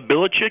 But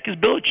Belichick is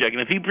Belichick,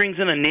 and if he brings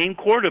in a named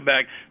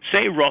quarterback,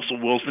 say Russell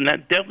Wilson,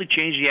 that definitely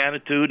change the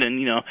attitude,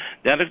 and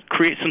that'll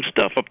create some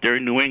stuff up there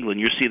in New England.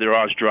 You'll see their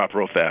odds drop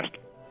real fast.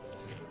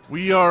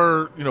 We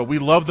are, we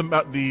love the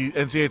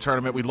NCAA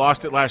tournament. We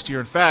lost it last year.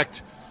 In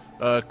fact,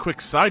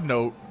 quick side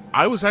note,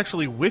 I was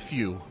actually with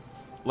you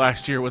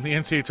last year when the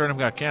NCAA tournament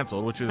got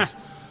canceled, which is,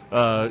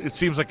 it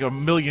seems like a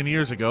million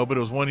years ago, but it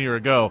was 1 year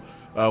ago.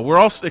 We're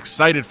all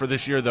excited for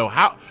this year, though.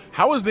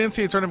 How is the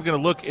NCAA tournament going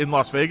to look in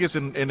Las Vegas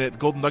and at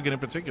Golden Nugget in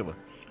particular?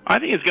 I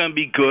think it's going to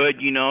be good.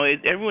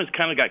 Everyone's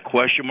kind of got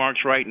question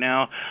marks right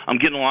now. I'm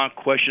getting a lot of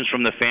questions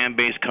from the fan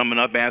base coming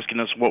up asking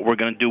us what we're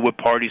going to do with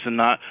parties and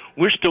not.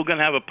 We're still going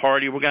to have a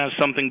party. We're going to have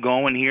something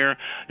going here.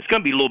 It's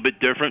going to be a little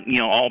bit different,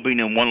 all being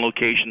in one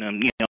location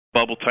and,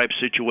 bubble type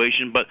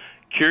situation, but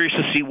curious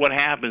to see what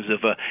happens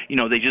if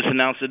they just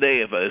announced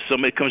today if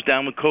somebody comes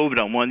down with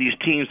COVID on one of these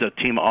teams, the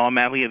team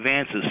automatically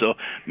advances. So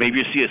maybe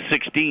you see a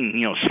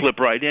 16 slip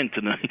right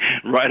into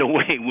right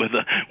away with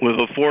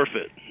a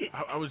forfeit.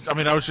 I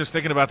was just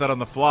thinking about that on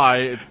the fly.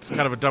 It's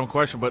kind of a dumb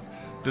question, but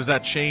does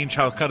that change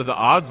how kind of the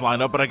odds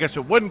line up? But I guess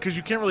it wouldn't, because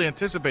you can't really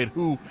anticipate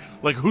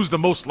who's the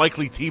most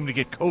likely team to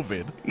get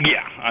COVID.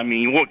 Yeah,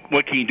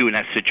 what can you do in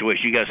that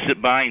situation? You got to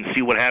sit by and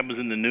see what happens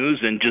in the news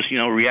and just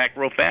react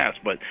real fast.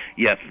 But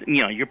yeah,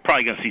 you're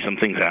probably going to see some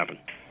things happen.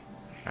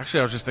 Actually,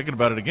 I was just thinking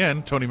about it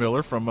again. Tony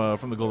Miller from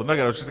the Golden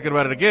Nugget. I was just thinking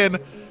about it again.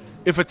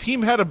 If a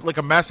team had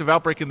a massive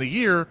outbreak in the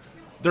year,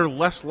 they're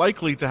less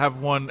likely to have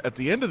one at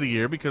the end of the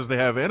year because they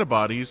have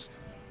antibodies.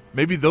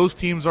 Maybe those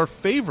teams are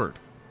favored.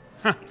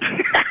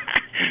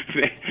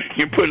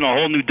 You're putting a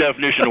whole new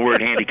definition of the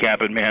word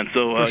handicapping, man.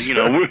 So,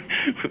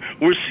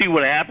 we'll see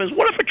what happens.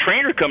 What if a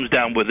trainer comes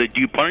down with it?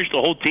 Do you punish the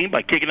whole team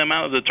by kicking them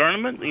out of the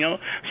tournament?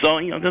 So,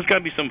 there's got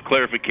to be some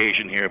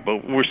clarification here,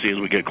 but we'll see as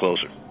we get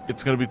closer.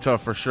 It's going to be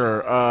tough for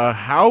sure.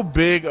 How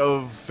big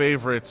of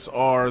favorites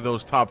are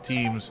those top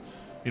teams,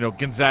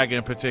 Gonzaga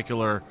in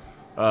particular?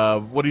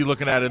 What are you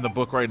looking at in the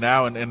book right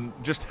now, and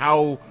just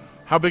how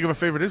big of a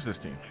favorite is this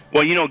team?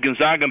 Well,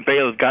 Gonzaga and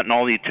Baylor have gotten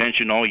all the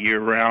attention all year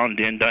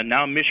round, and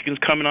now Michigan's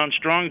coming on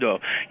strong, though.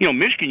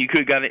 Michigan, you could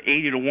have got an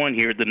 80-1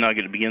 here at the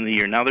Nugget at the beginning of the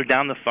year. Now they're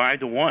down to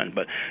 5-1.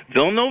 But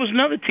Villanova's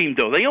another team,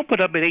 though. They don't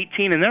put up at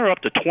 18, and they're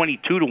up to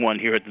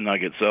 22-1 here at the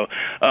Nugget. So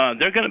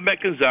they're going to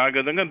bet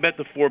Gonzaga. They're going to bet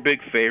the four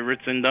big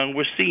favorites, and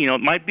we'll see.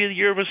 It might be the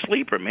year of a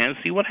sleeper, man.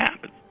 See what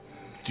happens.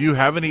 Do you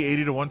have any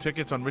 80-1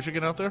 tickets on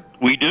Michigan out there?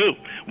 We do.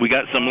 We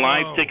got some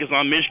live tickets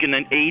on Michigan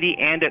at 80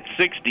 and at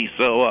 60.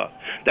 So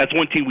that's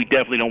one team we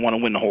definitely don't want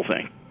to win the whole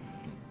thing.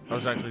 I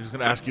was actually just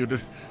going to ask you,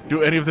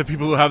 do any of the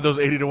people who have those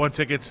 80-1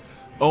 tickets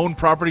own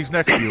properties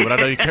next to you? But I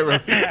know you can't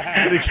really.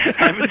 I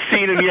haven't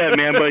seen him yet,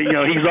 man. But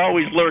he's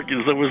always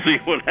lurking, so we'll see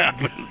what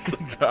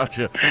happens.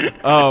 Gotcha.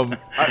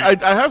 I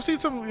have seen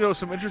some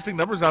some interesting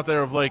numbers out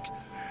there of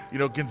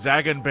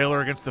Gonzaga and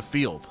Baylor against the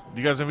field.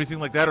 Do you guys have anything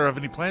like that, or have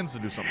any plans to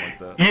do something like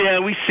that? Yeah,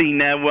 we've seen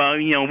that. Well,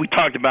 we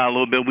talked about it a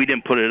little bit. We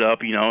didn't put it up,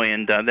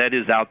 and that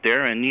is out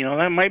there. And,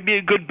 that might be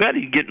a good bet,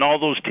 getting all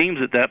those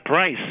teams at that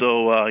price.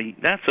 So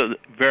that's a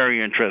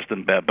very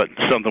interesting bet, but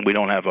something we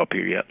don't have up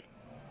here yet.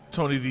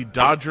 Tony, the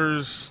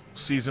Dodgers'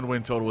 season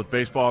win total with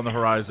baseball on the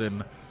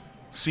horizon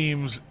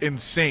seems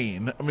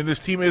insane. This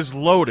team is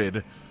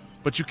loaded,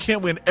 but you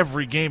can't win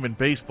every game in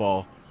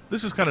baseball.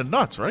 This is kind of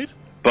nuts, right?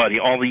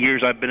 Buddy, all the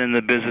years I've been in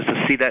the business,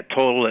 to see that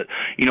total at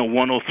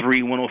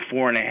 103,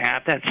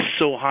 104.5, that's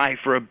so high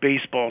for a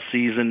baseball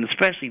season,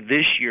 especially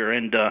this year.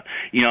 And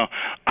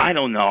I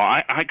don't know.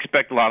 I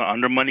expect a lot of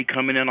under money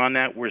coming in on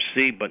that. We'll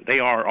see, but they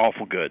are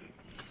awful good.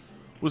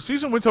 With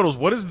season win totals,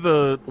 what is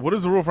the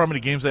rule for how many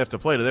games they have to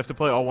play? Do they have to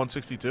play all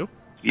 162?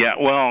 Yeah,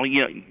 well,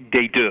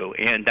 they do,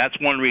 and that's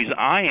one reason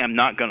I am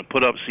not going to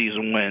put up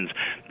season wins,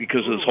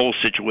 because of this whole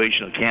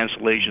situation of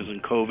cancellations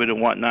and COVID and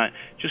whatnot.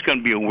 It's just going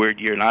to be a weird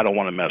year, and I don't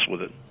want to mess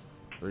with it.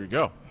 There you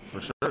go,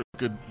 for sure.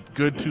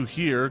 Good to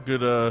hear.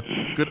 Good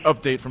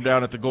update from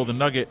down at the Golden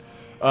Nugget.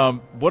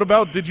 What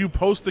about, did you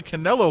post the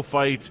Canelo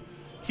fight?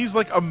 He's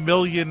like -1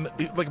 million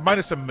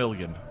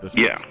this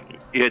week. Yeah,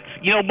 it's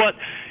what.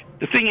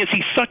 the thing is,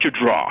 he's such a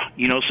draw,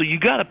 so you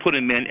got to put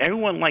him in.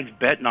 Everyone likes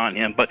betting on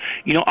him, but,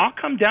 I'll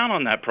come down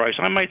on that price.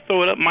 I might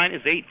throw it up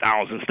minus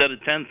 8,000 instead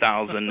of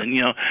 10,000,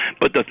 and,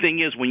 but the thing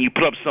is, when you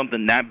put up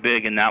something that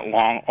big and that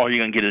long, all you're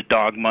going to get is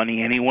dog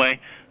money anyway.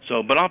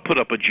 So, but I'll put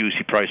up a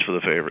juicy price for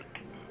the favorite.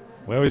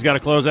 We always got to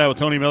close out with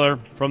Tony Miller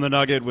from the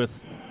Nugget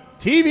with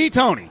TV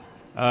Tony.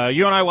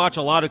 You and I watch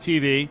a lot of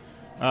TV.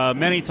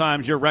 Many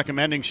times you're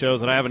recommending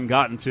shows that I haven't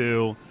gotten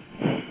to.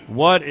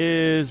 What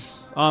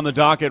is on the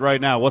docket right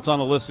now? What's on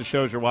the list of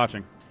shows you're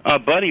watching?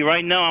 Buddy,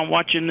 right now I'm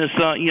watching this,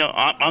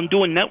 I'm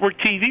doing network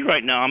TV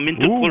right now. I'm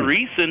into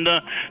Clarice and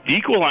The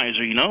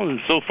Equalizer,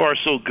 and so far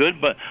so good,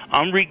 but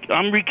I'm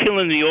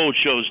rekilling the old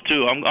shows,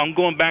 too. I'm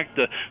going back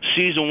to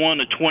season 1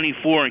 of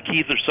 24 and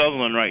Kiefer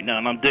Sutherland right now,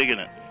 and I'm digging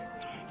it.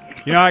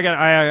 I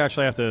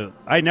actually have to,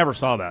 I never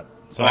saw that,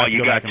 so I have to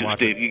go back and watch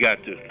Steve, it. You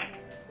got to.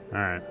 All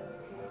right.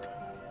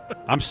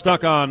 I'm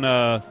stuck on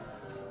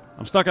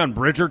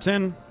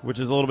Bridgerton, which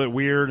is a little bit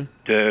weird.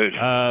 Dude.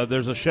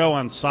 There's a show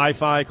on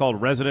Sci-Fi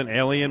called Resident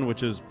Alien,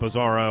 which is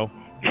bizarro.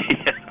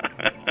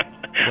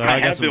 So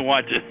I have been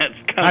watching. That's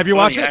kind of have you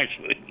funny, watched it?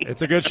 Actually.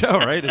 It's a good show,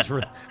 right? It's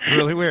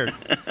really weird.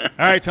 All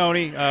right,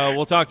 Tony.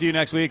 We'll talk to you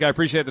next week. I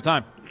appreciate the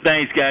time.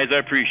 Thanks, guys. I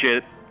appreciate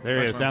it.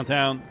 There he is,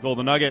 downtown,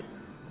 Golden Nugget,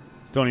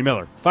 Tony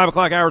Miller. 5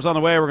 o'clock hours on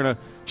the way. We're going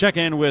to check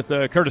in with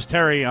Curtis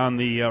Terry on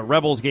the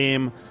Rebels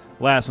game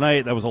last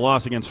night. That was a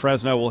loss against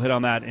Fresno. We'll hit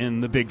on that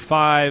in the Big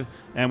Five,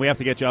 and we have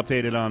to get you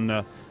updated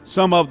on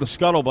some of the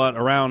scuttlebutt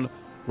around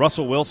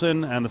Russell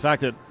Wilson and the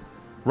fact that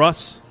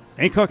Russ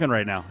ain't cooking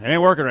right now. It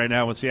ain't working right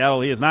now with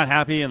Seattle. He is not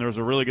happy, and there was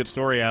a really good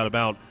story out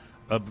about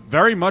a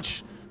very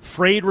much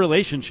frayed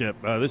relationship.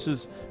 This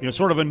is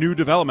sort of a new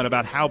development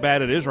about how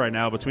bad it is right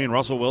now between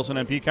Russell Wilson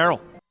and Pete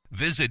Carroll.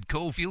 Visit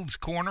Cofield's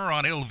Corner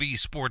on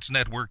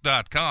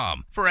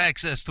LVSportsNetwork.com for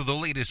access to the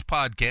latest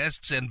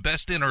podcasts and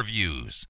best interviews.